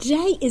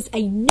 Today is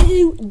a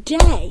new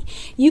day.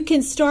 You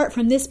can start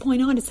from this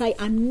point on to say,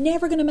 I'm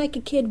never going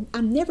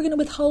to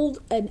withhold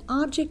an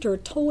object or a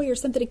toy or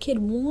something a kid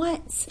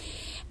wants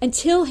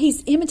until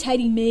he's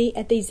imitating me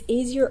at these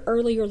easier,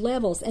 earlier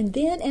levels. And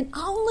then, and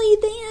only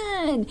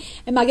then,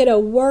 am I going to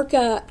work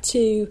up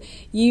to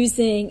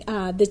using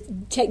the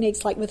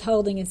techniques like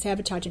withholding and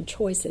sabotaging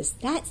choices.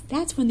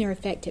 That's when they're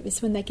effective.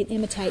 It's when they can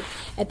imitate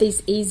at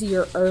these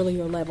easier,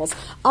 earlier levels.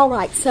 All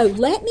right, so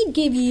let me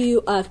give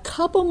you a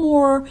couple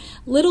more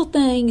little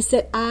things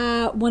that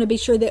I want to be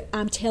sure that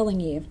I'm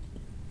telling you.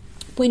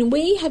 When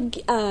we have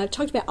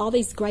talked about all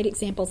these great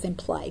examples in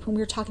play, when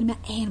we're talking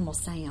about animal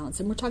sounds,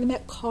 and we're talking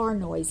about car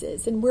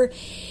noises, and we're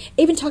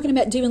even talking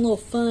about doing little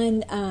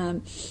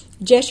fun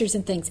gestures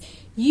and things,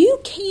 you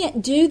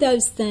can't do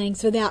those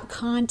things without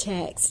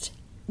context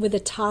with a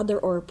toddler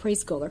or a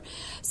preschooler.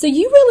 So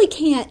you really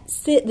can't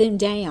sit them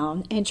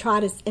down and try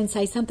to and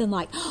say something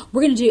like,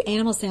 we're going to do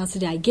animal sounds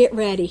today. Get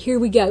ready. Here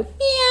we go.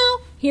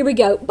 Meow. Here we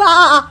go.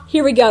 Bah.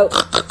 Here we go.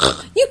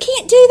 You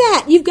can't do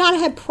that. You've got to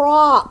have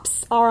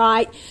props. All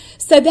right.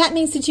 So that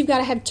means that you've got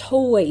to have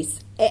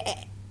toys.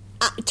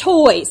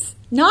 Toys.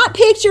 Not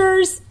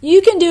pictures.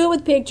 You can do it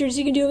with pictures.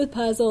 You can do it with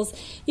puzzles.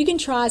 You can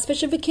try,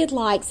 especially if a kid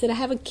likes it. I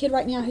have a kid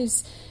right now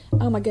who's,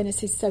 oh my goodness,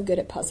 he's so good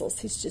at puzzles.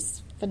 He's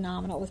just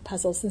phenomenal with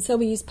puzzles. And so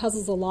we use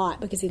puzzles a lot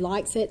because he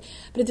likes it.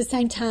 But at the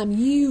same time,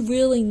 you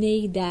really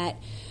need that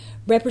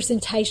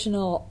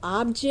representational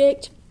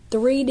object,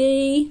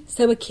 3D,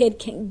 so a kid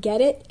can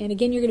get it. And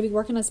again, you're going to be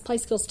working on his play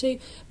skills too,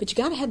 but you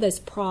got to have those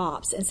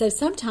props. And so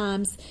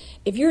sometimes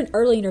if you're an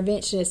early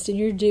interventionist and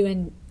you're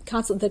doing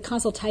the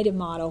consultative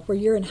model where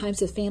you're in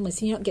homes with families,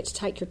 so you don't get to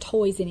take your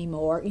toys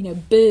anymore,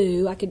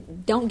 boo,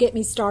 don't get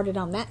me started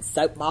on that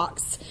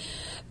soapbox.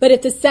 But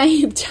at the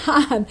same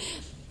time,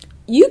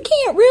 you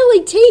can't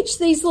really teach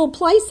these little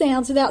play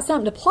sounds without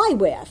something to play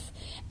with.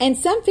 And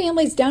some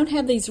families don't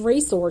have these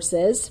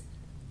resources.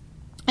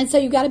 And so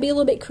you've got to be a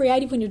little bit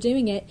creative when you're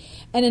doing it.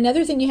 And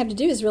another thing you have to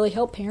do is really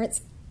help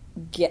parents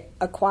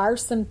acquire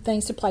some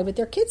things to play with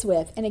their kids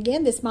with. And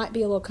again, this might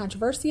be a little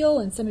controversial,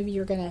 and some of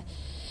you are going to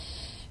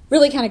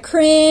really kind of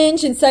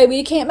cringe and say, well,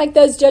 you can't make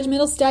those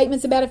judgmental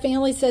statements about a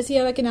family's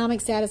socioeconomic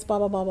status, blah,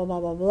 blah, blah, blah, blah,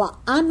 blah, blah.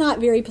 I'm not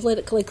very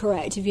politically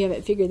correct, if you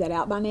haven't figured that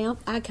out by now.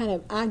 I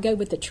go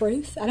with the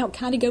truth. I don't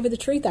kind of go with the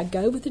truth. I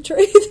go with the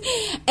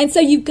truth. And so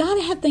you've got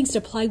to have things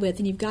to play with,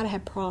 and you've got to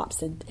have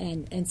props,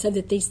 and so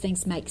that these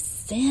things make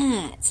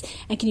sense.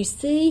 And can you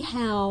see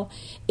how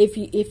if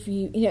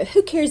you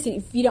who cares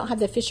if you don't have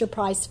the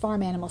Fisher-Price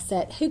farm animal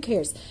set? Who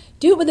cares?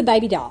 Do it with a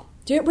baby doll.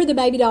 Do it where the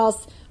baby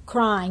doll's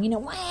crying,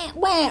 wah,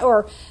 wah,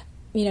 or,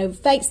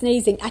 fake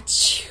sneezing,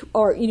 achoo,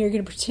 or, you're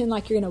going to pretend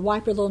like you're going to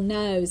wipe her little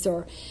nose,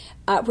 or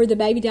where the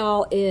baby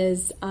doll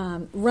is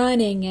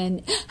running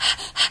and,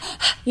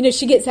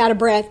 she gets out of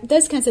breath,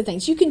 those kinds of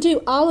things. You can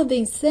do all of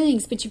these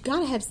things, but you've got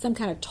to have some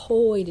kind of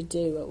toy to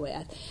do it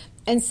with.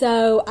 And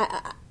so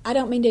I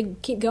don't mean to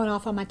keep going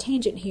off on my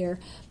tangent here,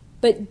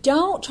 but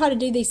don't try to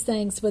do these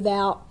things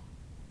without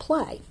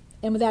play.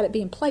 And without it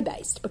being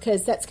play-based,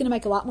 because that's going to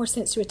make a lot more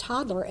sense to a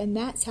toddler, and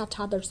that's how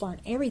toddlers learn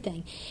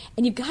everything.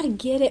 And you've got to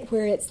get it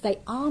where they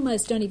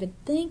almost don't even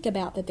think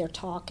about that they're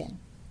talking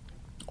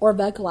or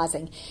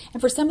vocalizing.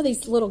 And for some of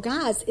these little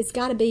guys, it's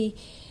got to be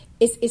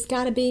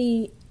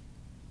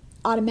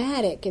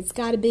automatic. It's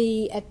got to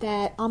be at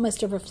that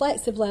almost a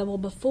reflexive level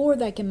before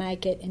they can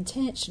make it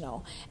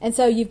intentional. And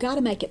so you've got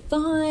to make it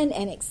fun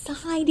and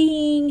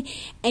exciting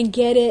and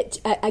get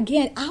it.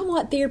 Again, I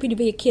want therapy to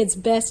be a kid's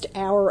best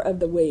hour of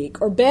the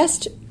week, or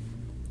best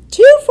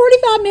 2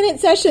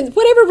 45-minute sessions,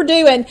 whatever we're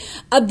doing,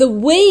 of the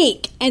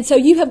week. And so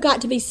you have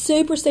got to be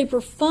super,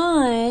 super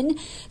fun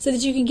so that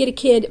you can get a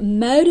kid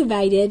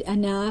motivated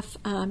enough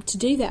to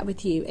do that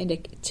with you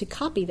and to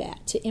copy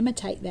that, to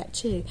imitate that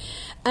too.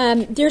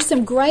 There's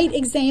some great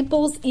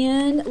examples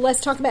in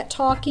Let's Talk About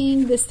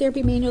Talking, this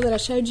therapy manual that I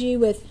showed you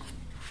with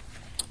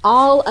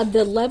all of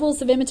the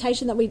levels of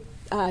imitation that we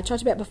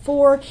talked about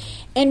before.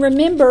 And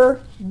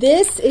remember,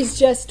 this is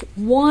just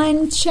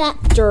one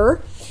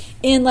chapter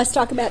in Let's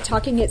Talk About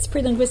Talking. It's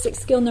Prelinguistic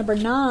skill number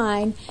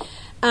 9,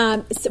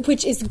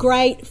 which is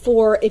great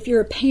for if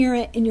you're a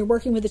parent and you're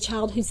working with a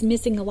child who's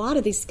missing a lot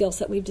of these skills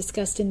that we've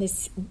discussed in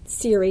this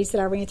series that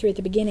I ran through at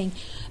the beginning.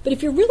 But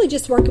if you're really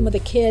just working with a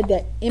kid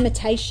that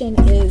imitation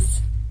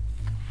is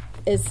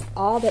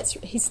all that's,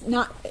 he's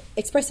not,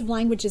 expressive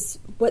language is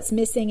what's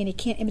missing and he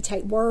can't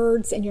imitate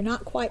words and you're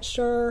not quite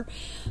sure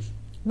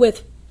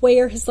with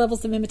where his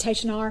levels of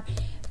imitation are,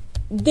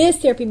 this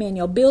therapy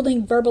manual,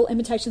 Building Verbal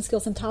Imitation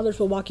Skills in Toddlers,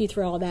 will walk you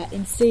through all that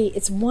and see.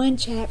 It's one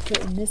chapter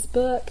in this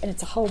book, and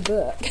it's a whole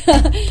book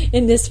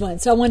in this one.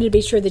 So I wanted to be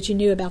sure that you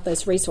knew about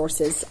those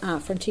resources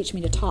from Teach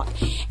Me to Talk.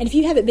 And if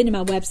you haven't been to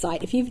my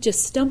website, if you've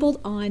just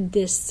stumbled on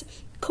this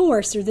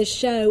course or this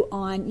show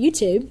on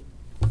YouTube,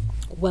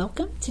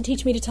 welcome to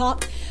Teach Me to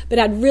Talk. But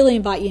I'd really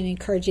invite you and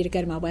encourage you to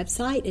go to my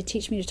website at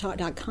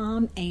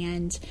teachmetotalk.com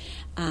and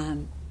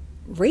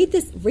read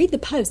the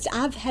post.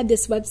 I've had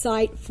this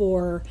website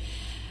for,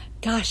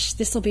 gosh,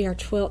 this will be our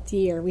 12th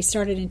year. We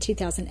started in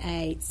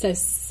 2008,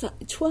 so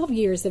 12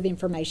 years of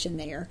information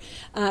there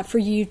for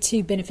you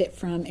to benefit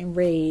from and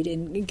read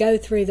and go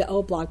through the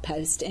old blog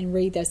post and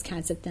read those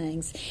kinds of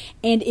things.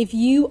 And if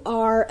you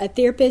are a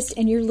therapist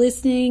and you're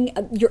listening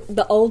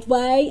the old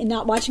way and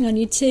not watching on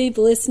YouTube,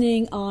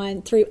 listening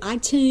on through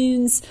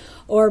iTunes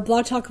or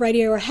Blog Talk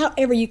Radio or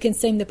however you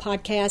consume the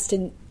podcast,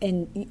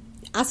 and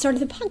I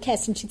started the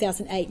podcast in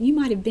 2008. You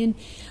might have been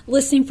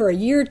listening for a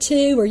year or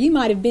two, or you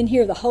might have been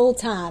here the whole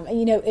time. And,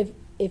 you know,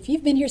 if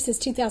you've been here since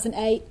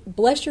 2008,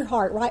 bless your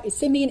heart, right?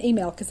 Send me an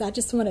email because I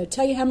just want to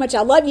tell you how much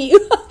I love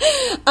you.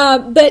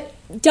 But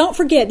don't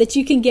forget that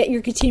you can get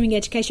your continuing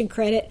education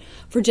credit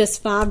for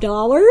just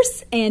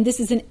 $5. And this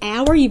is an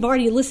hour. You've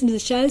already listened to the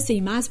show, so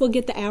you might as well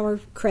get the hour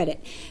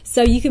credit.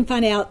 So you can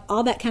find out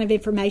all that kind of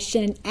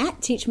information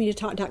at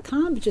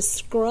teachmetotalk.com. But just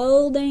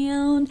scroll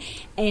down,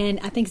 and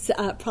I think it's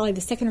probably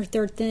the second or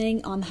third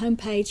thing on the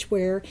homepage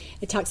where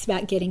it talks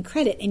about getting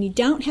credit. And you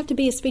don't have to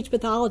be a speech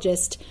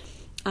pathologist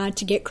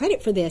to get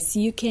credit for this.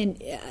 You can,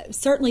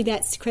 certainly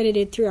that's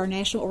credited through our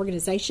national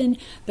organization,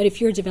 but if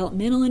you're a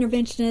developmental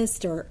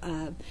interventionist or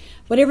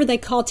whatever they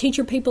call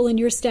teacher people in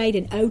your state,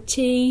 an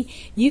OT,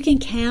 you can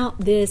count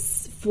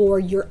this for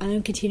your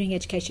own continuing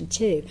education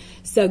too.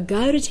 So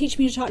go to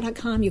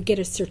teachmetotalk.com. You'll get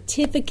a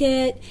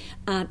certificate.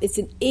 It's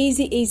an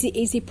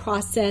easy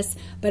process,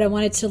 but I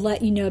wanted to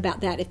let you know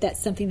about that if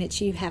that's something that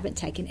you haven't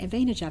taken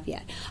advantage of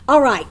yet.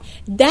 All right,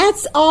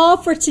 that's all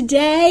for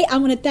today. I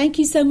want to thank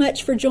you so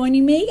much for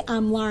joining me.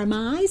 I'm Laura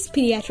Mize,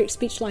 pediatric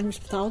speech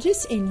language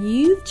pathologist, and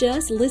you've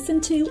just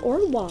listened to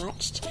or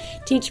watched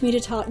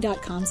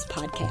TeachMeToTalk.com's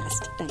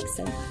podcast. Thanks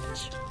so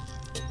much.